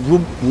watch that.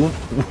 Whoop, whoop,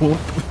 whoop.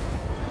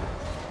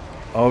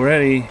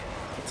 Already,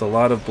 it's a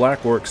lot of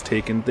black orcs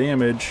taking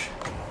damage.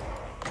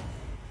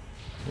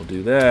 We'll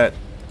do that.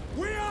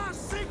 We are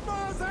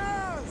Sigmar's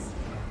heirs!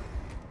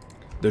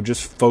 They're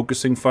just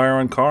focusing fire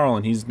on Karl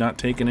and he's not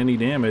taking any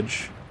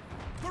damage.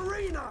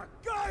 Marina,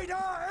 guide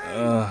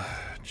our aim!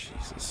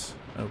 Jesus.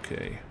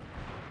 Okay.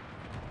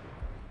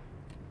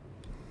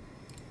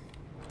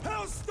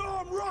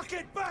 Hellstorm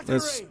rocket battery!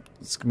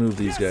 Let's move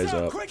these Yes, guys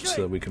sir, up quickly!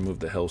 so that we can move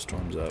the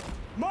Hellstorms up.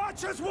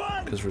 March as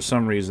one! Because for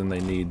some reason they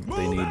need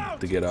out!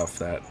 to get off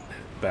that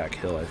back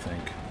hill, I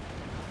think.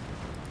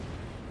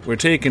 We're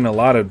taking a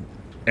lot of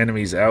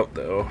enemies out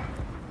though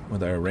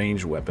with our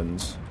ranged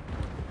weapons.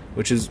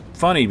 Which is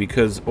funny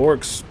because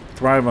orcs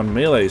thrive on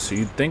melee, so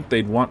you'd think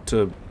they'd want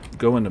to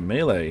go into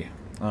melee.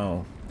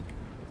 Oh.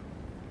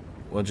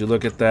 Would you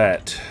look at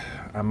that?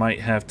 I might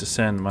have to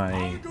send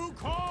my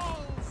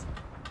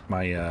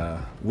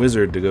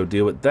wizard to go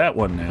deal with that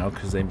one now,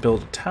 because they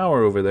built a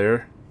tower over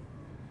there.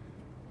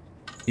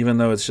 Even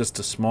though it's just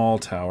a small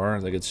tower,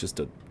 like it's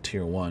just a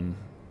tier 1.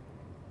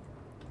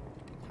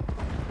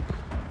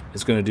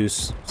 It's going to do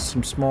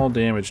some small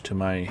damage to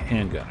my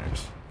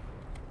handgunners.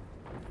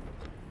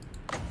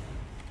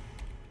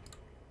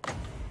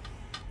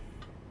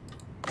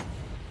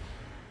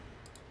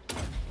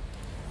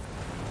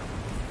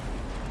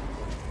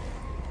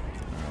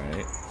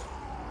 Alright.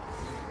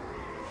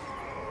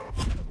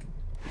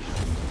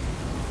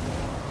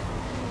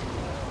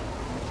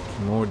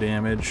 More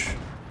damage.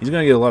 He's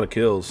going to get a lot of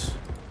kills.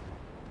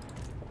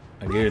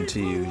 I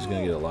guarantee you he's going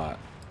to get a lot.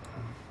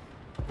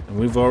 And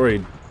we've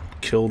already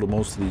killed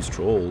most of these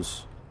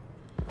trolls.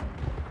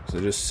 So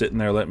they're just sitting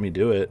there letting me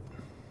do it.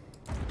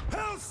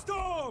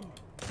 Hellstorm!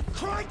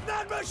 Crank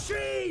that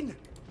machine!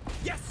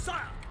 Yes, sir!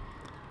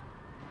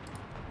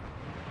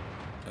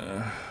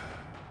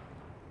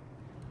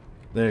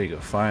 There you go,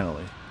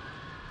 finally.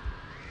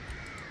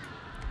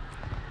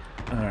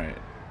 Alright,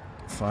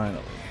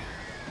 finally.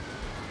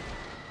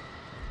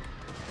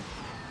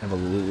 Have a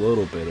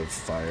little bit of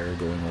fire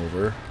going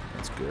over.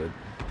 That's good.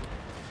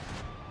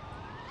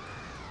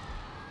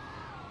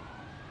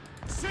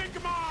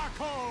 Sigmar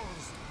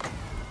calls!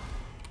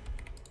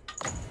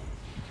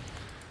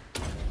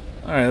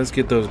 Alright, let's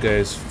get those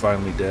guys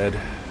finally dead.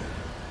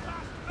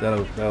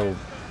 That'll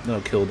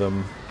kill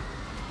them.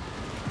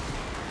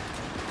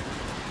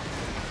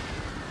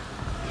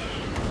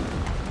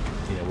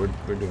 Yeah,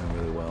 we're doing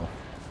really well.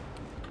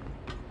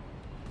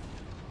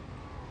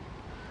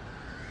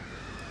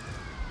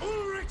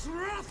 Ulrich's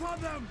wrath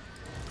on them!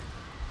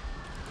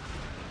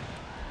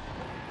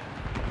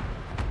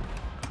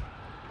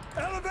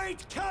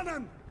 Elevate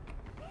cannon!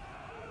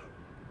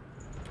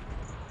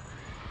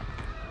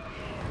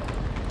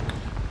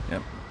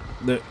 Yep.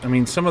 I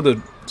mean, some of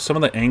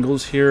the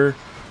angles here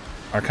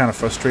are kind of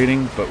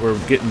frustrating, but we're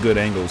getting good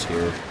angles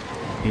here,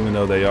 even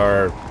though they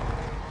are,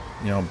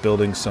 you know,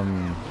 building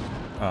some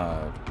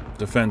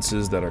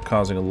defenses that are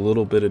causing a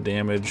little bit of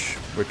damage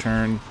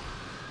return.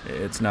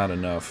 It's not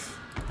enough.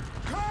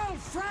 Karl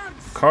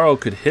Franz! Karl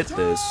could hit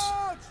this.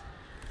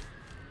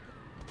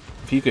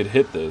 If he could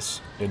hit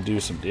this and do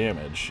some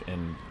damage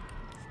and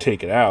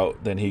take it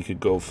out, then he could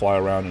go fly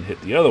around and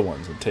hit the other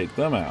ones and take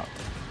them out.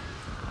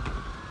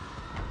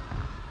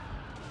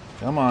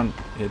 Come on,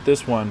 hit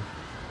this one.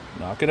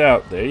 Knock it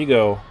out. There you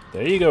go.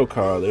 There you go,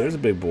 Karl. There's a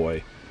big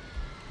boy.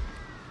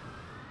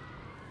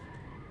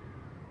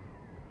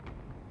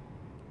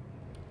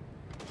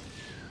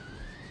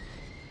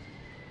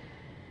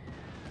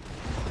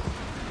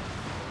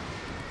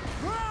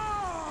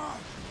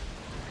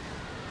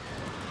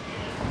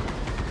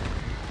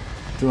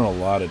 Doing a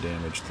lot of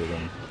damage to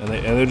them, and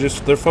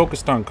they're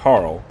focused on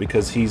Karl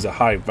because he's a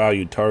high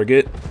valued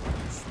target,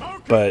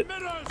 but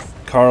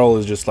Karl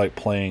is just like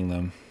playing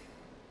them.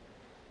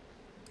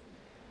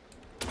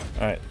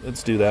 All right,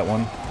 let's do that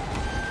one.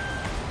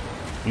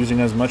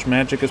 Using as much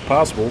magic as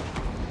possible.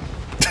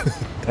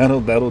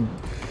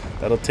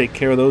 that'll take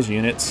care of those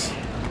units.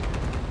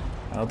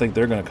 I don't think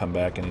they're gonna come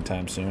back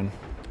anytime soon.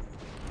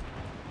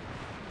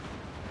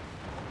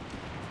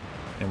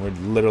 And we're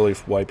literally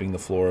wiping the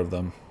floor of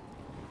them.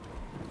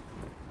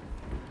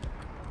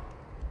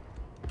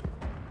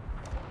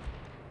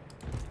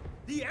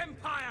 The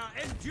Empire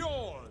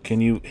endures! Can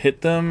you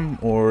hit them,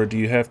 or do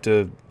you have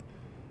to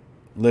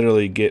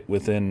literally get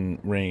within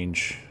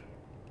range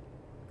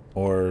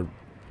or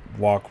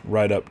walk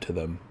right up to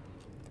them.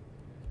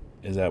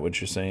 Is that what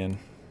you're saying?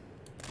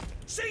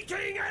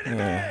 Seeking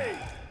enemy!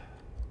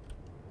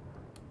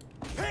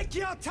 Pick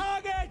your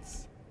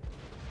targets!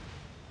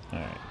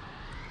 Alright.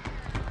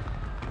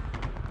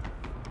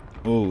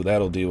 Ooh,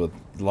 that'll deal with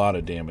a lot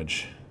of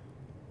damage.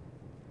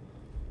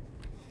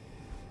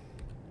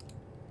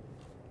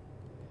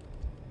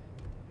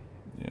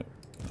 Yep.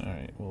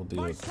 Alright, we'll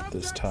deal with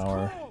this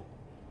tower.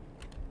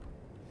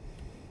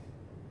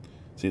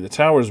 See, the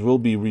towers will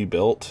be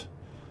rebuilt,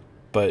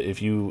 but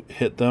if you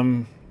hit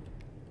them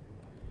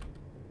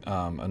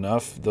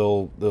enough,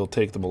 they'll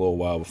take them a little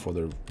while before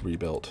they're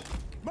rebuilt.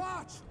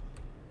 March!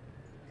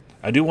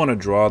 I do want to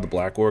draw the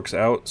black orcs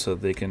out so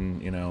that they can,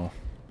 you know,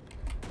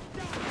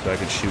 so I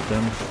can shoot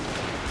them.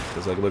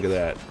 Because, like, look at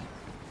that.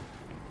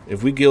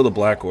 If we kill the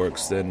black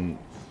orcs, then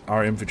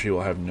our infantry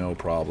will have no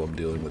problem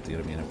dealing with the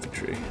enemy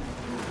infantry.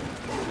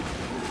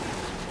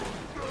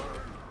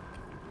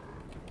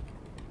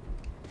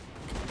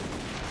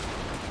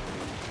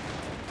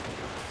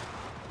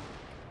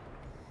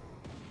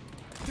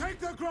 Take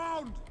the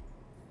ground!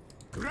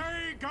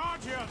 Grey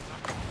Guardian!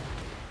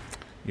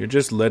 You're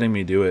just letting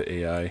me do it,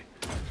 AI.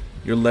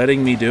 You're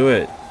letting me do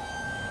it.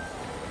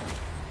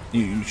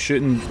 You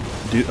shouldn't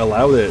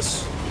allow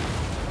this.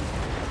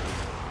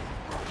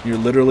 You're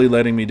literally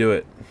letting me do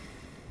it.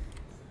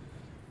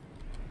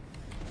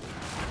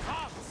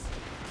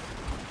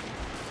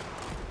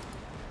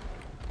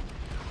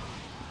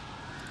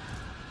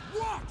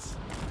 What?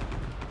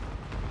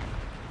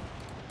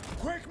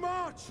 Quick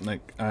march!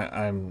 Like,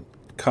 I'm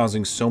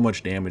causing so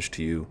much damage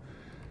to you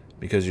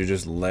because you're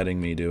just letting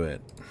me do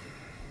it.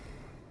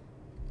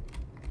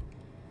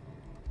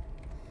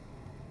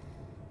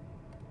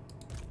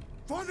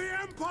 For the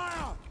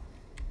Empire!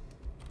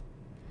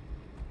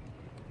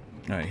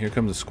 Alright, here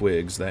come the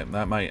squigs.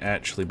 That might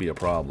actually be a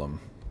problem.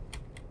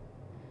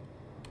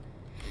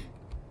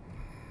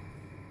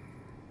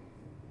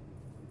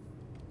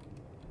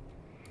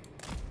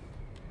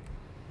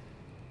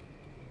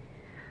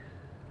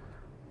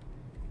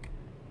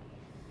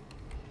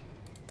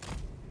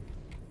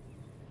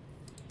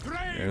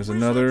 There's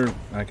another.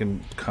 I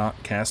can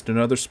cast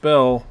another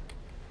spell.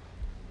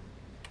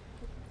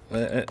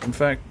 In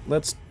fact,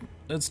 let's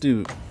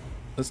do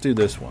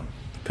this one.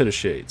 Pit of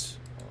Shades.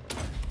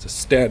 It's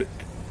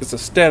a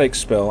static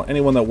spell.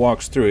 Anyone that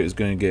walks through it is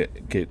going to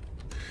get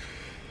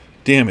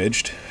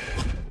damaged.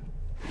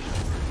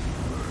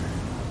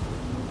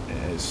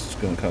 And it's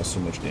going to cause so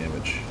much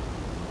damage.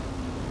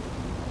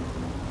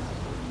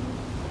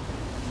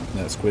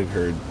 That squig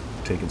herd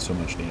taking so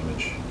much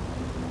damage.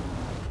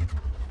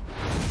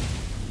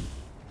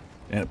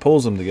 And it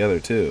pulls them together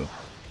too.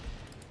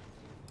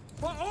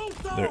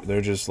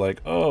 They're just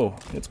like, oh,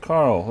 it's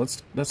Karl.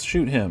 Let's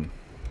shoot him.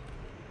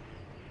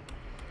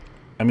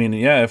 I mean,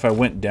 yeah, if I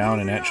went down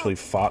and actually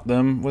fought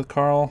them with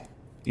Karl,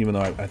 even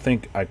though I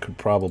think I could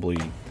probably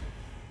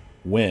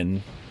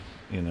win,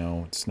 you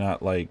know, it's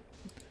not like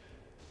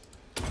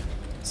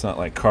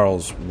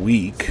Karl's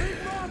weak.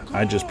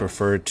 I just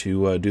prefer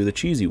to do the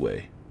cheesy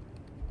way.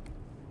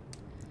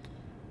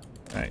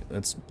 All right,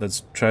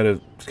 let's try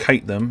to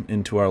kite them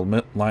into our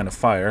line of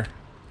fire.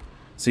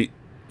 See,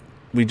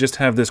 we just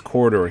have this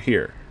corridor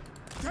here.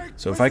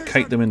 So if I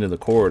kite them into the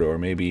corridor,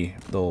 maybe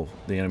the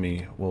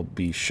enemy will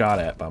be shot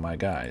at by my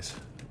guys.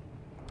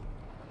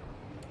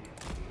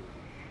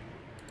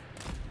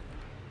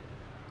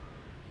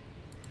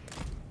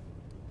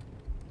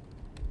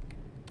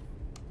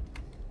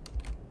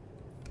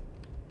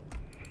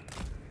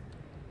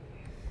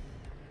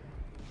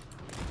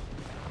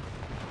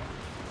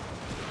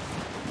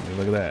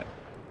 Look at that.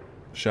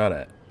 Shot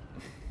at.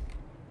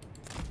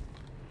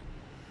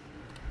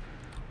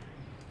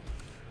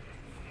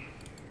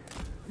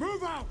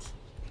 Move out!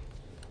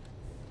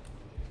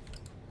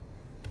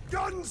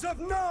 Guns of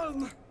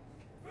Nuln!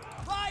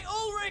 By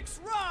Ulrich's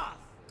wrath!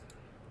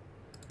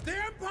 The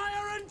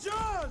Empire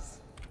endures!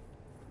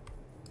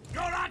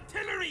 Your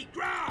artillery,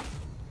 grab!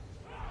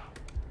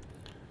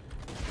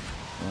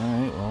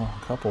 Alright, well,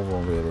 a couple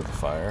will be able to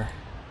fire.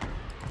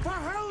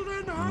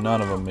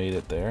 None of them made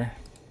it there.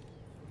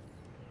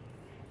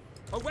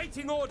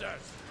 Awaiting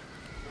orders!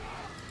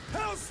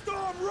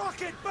 Hellstorm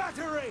rocket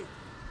battery!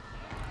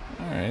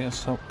 Alright,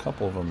 so a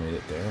couple of them made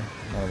it there.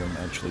 None of them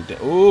actually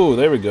did. Ooh,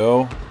 there we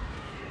go.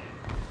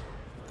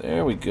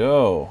 There we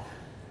go.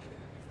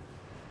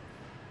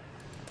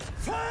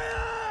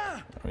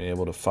 Fire! Are we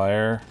able to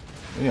fire?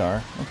 We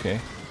are. Okay.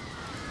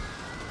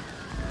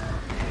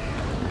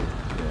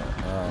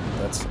 Yeah,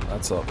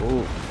 that's a...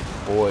 Ooh,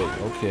 boy.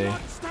 Okay.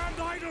 Stand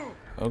idle!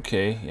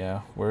 Okay,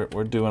 yeah.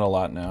 We're doing a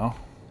lot now.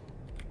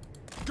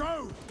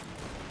 Go!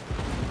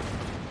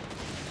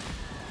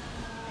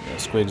 Yeah,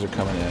 squigs are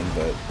coming in,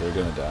 but they're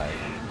gonna die.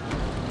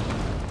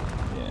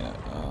 Yeah,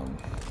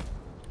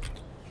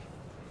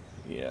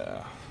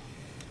 yeah.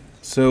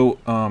 So,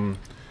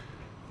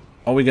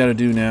 all we gotta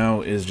do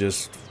now is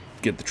just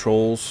get the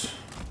trolls,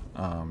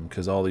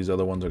 because all these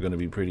other ones are gonna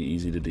be pretty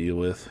easy to deal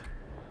with.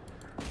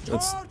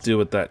 let's deal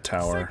with that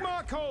tower.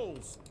 Sigmar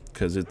calls.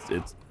 Because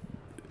it's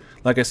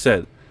like I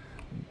said,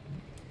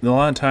 a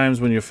lot of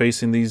times when you're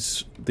facing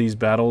these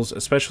battles,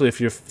 especially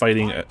if you're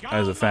fighting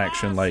as a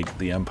faction like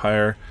the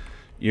Empire,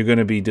 you're going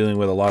to be dealing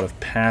with a lot of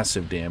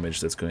passive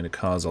damage that's going to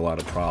cause a lot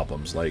of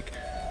problems, like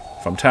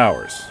from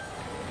towers.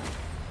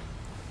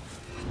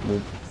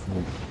 Whoop,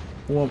 whoop,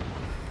 whoop.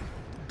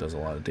 Does a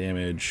lot of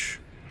damage.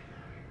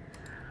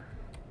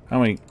 How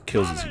many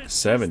kills is he?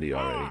 70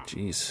 already.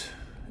 Jeez.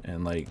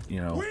 And like,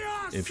 you know,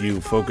 if you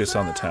focus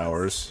on the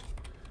towers.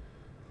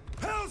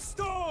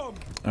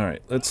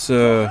 Alright, let's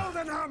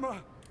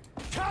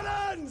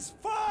Cannons,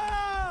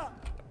 fire!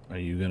 Are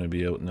you gonna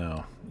be able?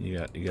 No, you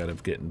gotta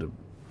get into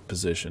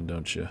position,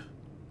 don't you?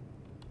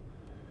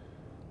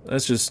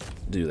 Let's just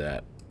do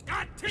that,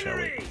 shall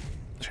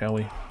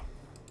we?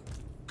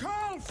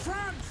 Karl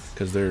Franz!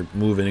 Because they're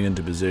moving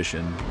into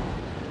position.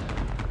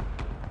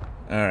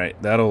 All right,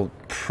 that'll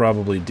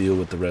probably deal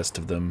with the rest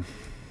of them.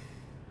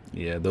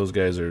 Yeah, those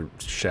guys are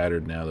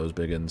shattered now. Those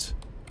big uns.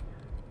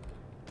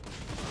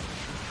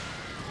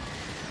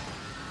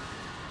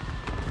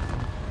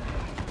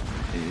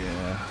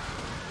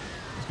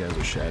 Guys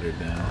are shattered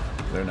now.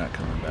 They're not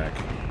coming back.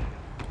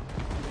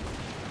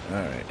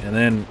 Alright, and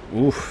then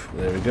oof,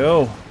 there we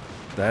go.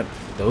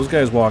 Those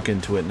guys walk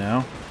into it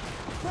now.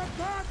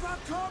 Prepare for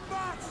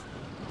combat!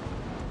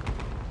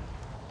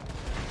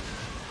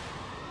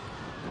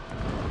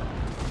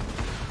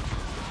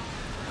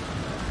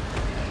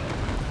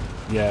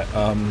 Yeah,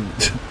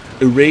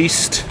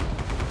 erased.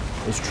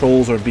 Those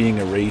trolls are being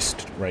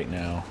erased right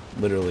now.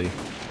 Literally.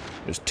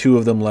 There's 2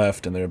 of them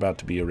left and they're about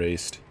to be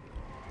erased.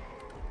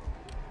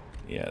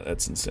 Yeah,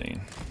 that's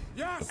insane.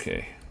 Yes,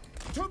 okay.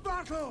 To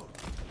battle!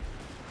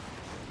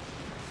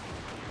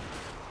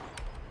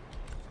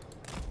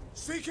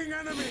 Seeking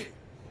enemy!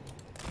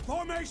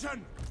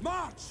 Formation!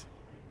 March!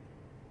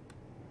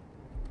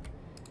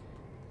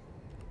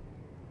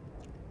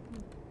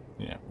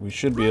 Yeah, we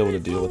should be able to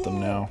deal with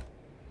them now.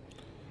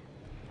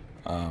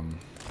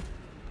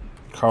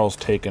 Karl's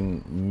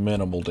taken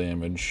minimal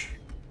damage.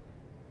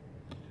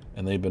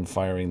 And they've been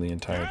firing the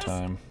entire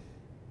time.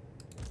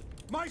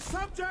 My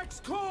subjects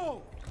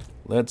call.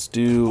 Let's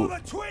do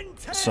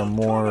some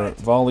more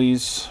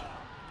volleys.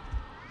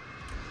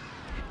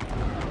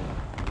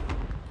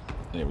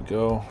 There we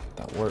go.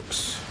 That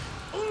works.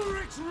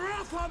 Ulrich's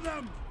wrath on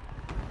them.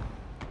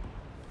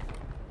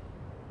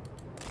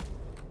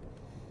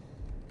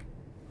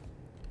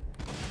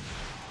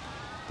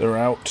 They're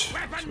out. So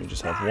we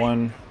just have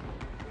one.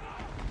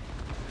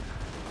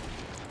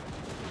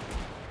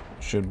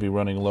 Should be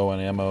running low on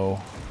ammo.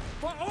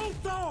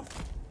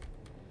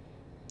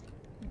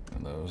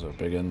 And those are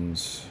big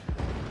uns.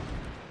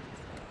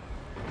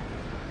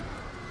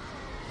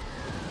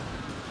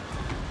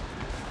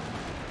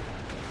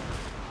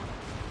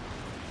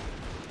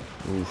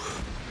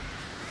 Oof.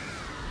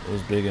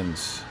 Those big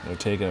uns, they're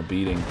taking a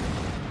beating.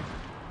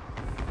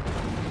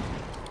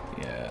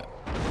 Yeah.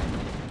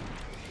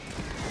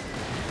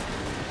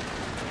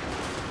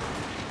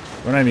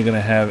 We're not even going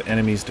to have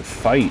enemies to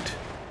fight.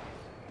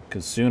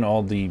 Because soon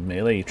all the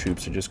melee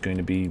troops are just going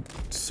to be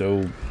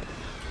so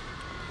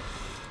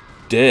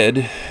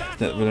dead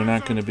that they're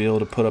not going to be able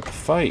to put up a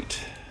fight.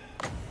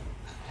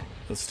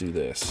 Let's do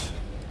this.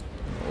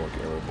 Orc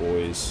arrow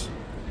boys.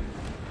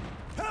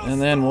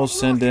 And then we'll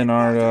send in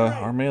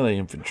our melee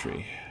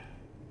infantry.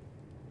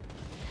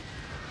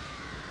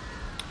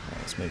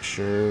 Let's make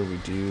sure we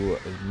do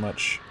as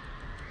much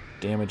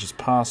damage as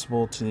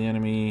possible to the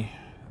enemy.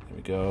 There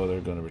we go. They're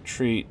going to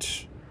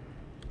retreat.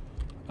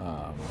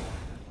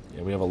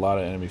 Yeah, we have a lot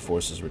of enemy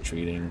forces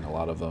retreating. A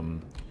lot of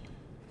them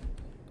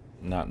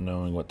not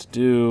knowing what to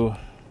do. All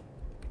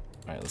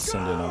right, let's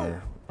send in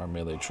our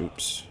melee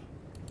troops.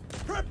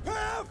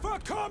 Prepare for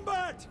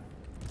combat!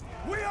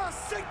 We are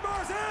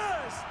Sigmar's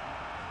heirs!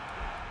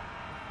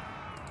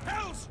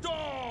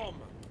 Hellstorm!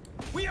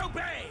 We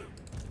obey!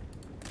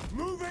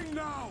 Moving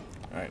now!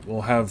 Alright,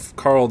 we'll have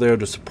Karl there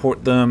to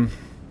support them.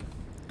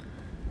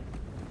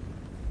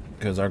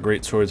 Because our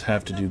great swords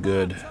have to do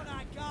good.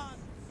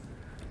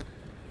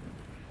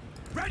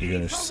 You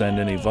gonna send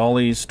any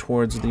volleys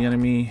towards the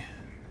enemy?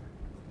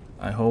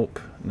 I hope.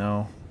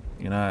 No,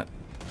 you're not.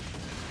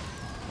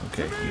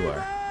 Okay, you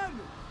are.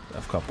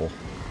 A couple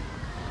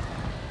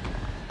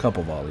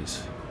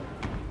volleys.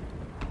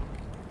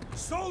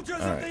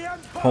 Alright,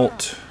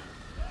 halt.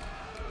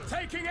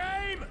 Taking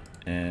aim.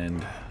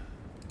 And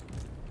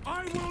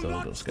keep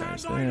those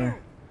guys there.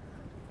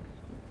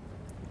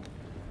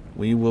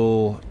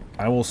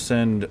 I will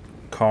send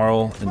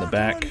Karl in the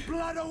back.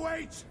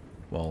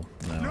 Well,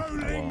 no, I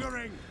won't.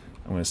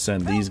 I'm going to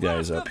send these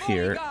guys up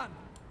here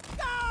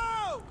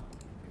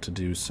to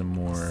do some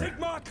more.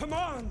 Sigmar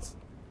commands.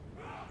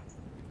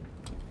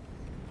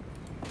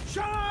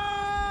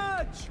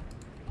 Charge!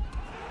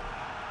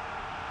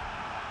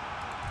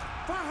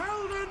 For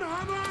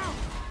Heldenhammer!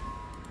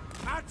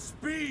 At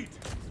speed!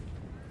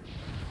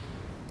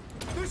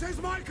 This is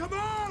my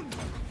command!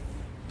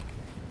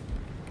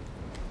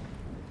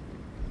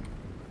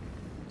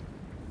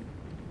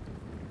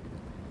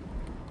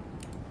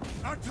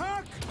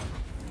 Attack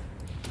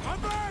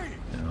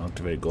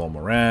Activate Gold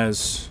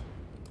Moraz.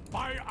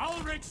 By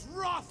Ulrich's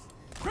wrath!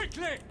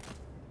 Quickly!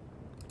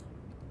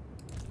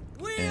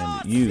 We And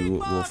are you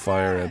will Sigmar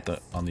fire at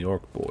Death! on the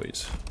Orc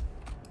boys.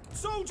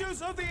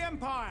 Soldiers of the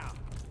Empire!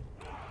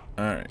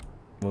 Alright.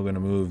 We're gonna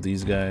move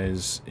these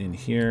guys in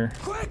here.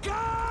 Quicker!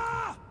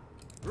 And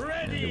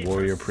Ready the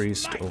warrior to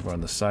priest smite. over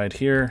on the side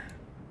here.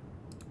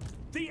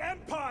 The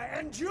Empire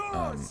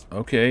endures!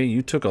 Okay,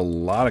 you took a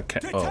lot of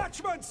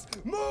Detachments,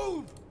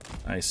 move!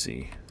 I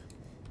see.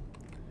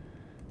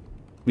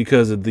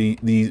 Because of the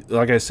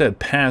like I said,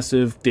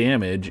 passive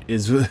damage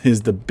is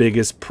the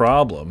biggest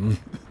problem.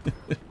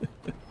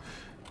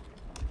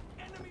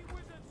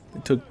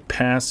 It took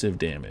passive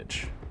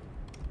damage.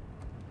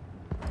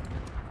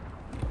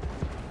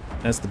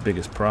 That's the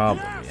biggest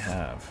problem we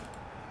have.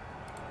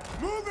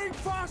 Moving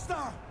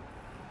faster!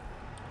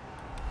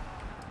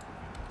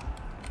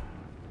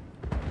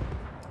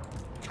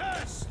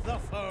 Curse the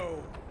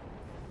foe!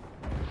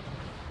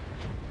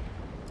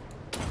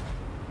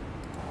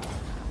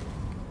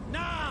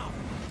 Now!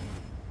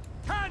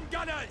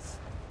 Handgunners!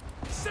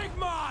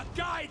 Sigmar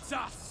guides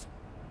us!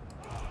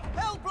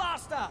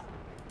 Hellblaster!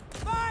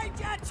 Find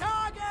your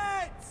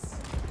targets!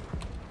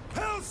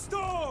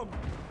 Hellstorm!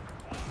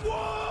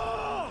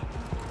 War!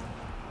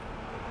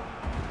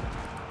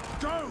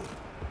 Go!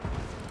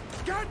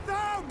 Get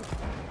them!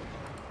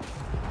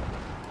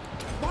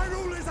 My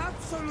rule is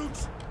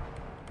absolute!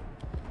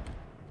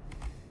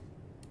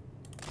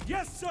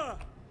 Yes, sir!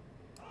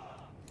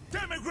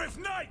 Demigryph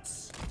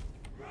Knights!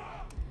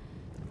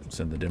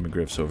 Send the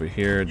demogryphs over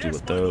here, deal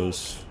with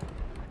those.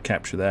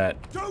 Capture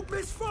that. Don't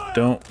misfire!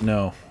 Don't,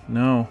 no,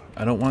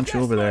 I don't want you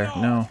over there,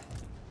 no.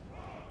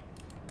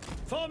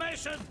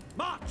 Formation,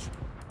 march!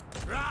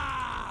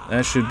 Rah!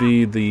 That should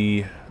be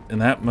the,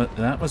 and that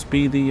must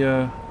be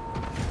the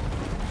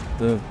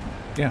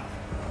yeah.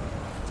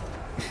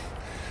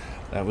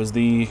 That was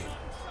the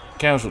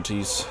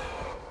casualties,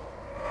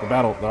 the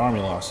army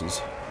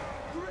losses.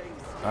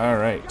 All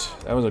right,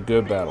 that was a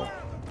good battle,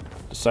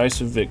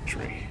 decisive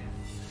victory.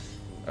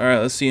 All right,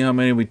 let's see how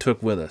many we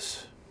took with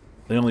us.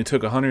 They only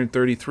took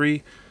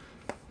 133.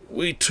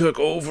 We took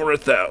over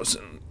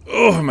 1,000.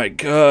 Oh my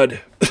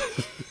God.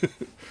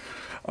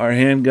 Our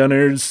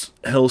handgunners,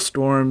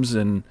 Hellstorms,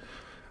 and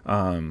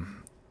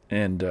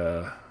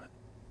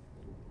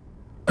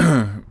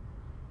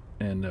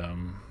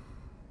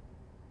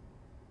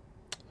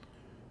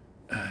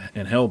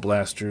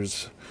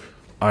Hellblasters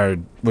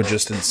were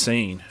just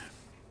insane.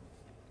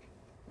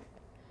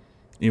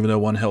 Even though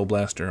one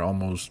Hellblaster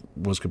almost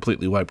was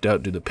completely wiped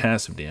out due to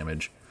passive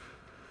damage.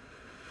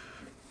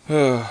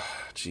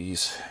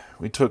 Jeez,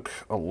 we took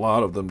a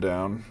lot of them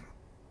down.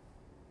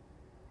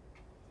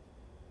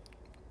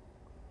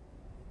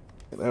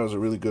 That was a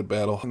really good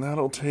battle, and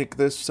that'll take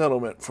this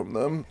settlement from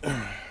them.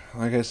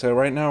 Like I said,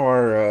 right now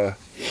our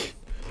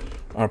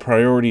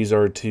priorities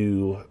are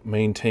to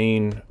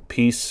maintain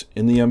peace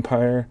in the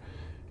Empire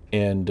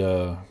and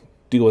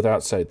deal with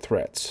outside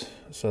threats.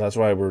 So that's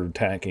why we're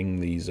attacking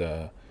these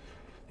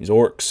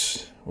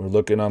orcs.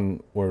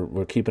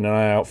 We're keeping an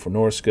eye out for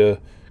Norsca,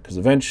 because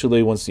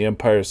eventually, once the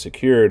Empire is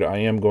secured, I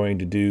am going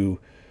to do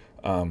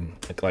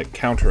like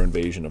counter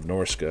invasion of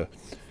Norsca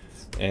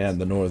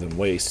and the Northern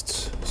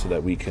Wastes, so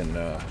that we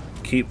can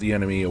keep the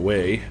enemy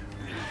away.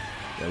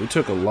 Yeah, we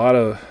took a lot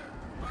of,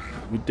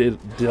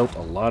 dealt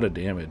a lot of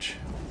damage.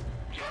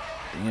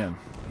 Damn,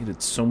 he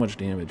did so much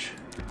damage.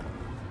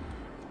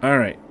 All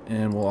right,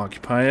 and we'll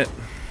occupy it.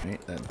 Right,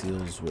 that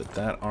deals with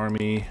that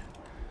army.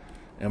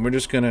 And we're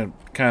just gonna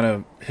kind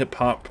of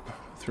hip-hop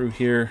through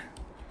here,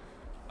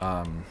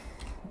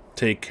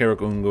 take Karak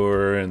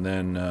Ungor, and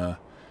then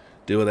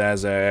deal with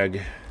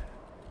Azag.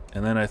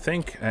 And then I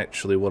think,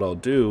 actually, what I'll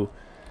do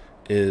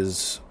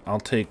is I'll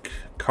take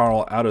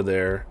Karl out of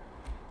there,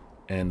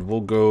 and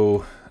we'll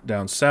go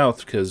down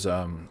south, because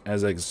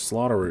Azag's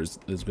Slaughterer is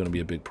going to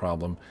be a big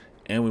problem,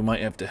 and we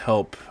might have to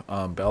help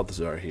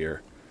Balthazar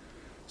here.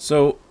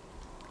 So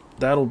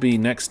that'll be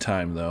next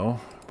time, though.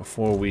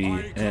 Before we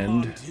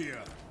end,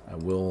 I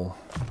will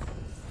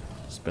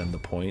spend the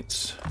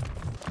points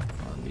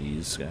on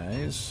these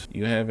guys.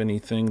 You have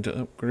anything to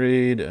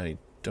upgrade? I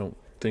don't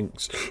think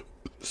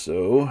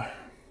so.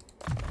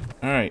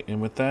 Alright, and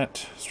with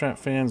that, Strat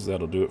fans,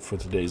 that'll do it for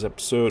today's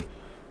episode.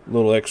 A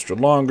little extra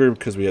longer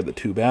because we had the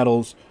 2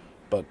 battles,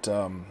 but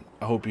I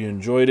hope you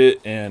enjoyed it,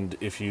 and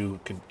if you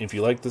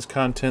like this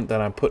content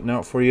that I'm putting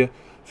out for you,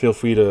 feel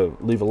free to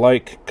leave a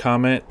like,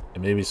 comment,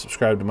 and maybe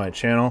subscribe to my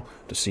channel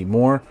to see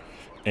more.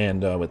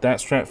 And with that,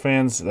 Strat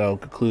fans, that'll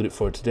conclude it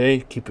for today.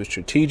 Keep it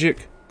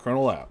strategic.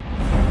 Colonel out.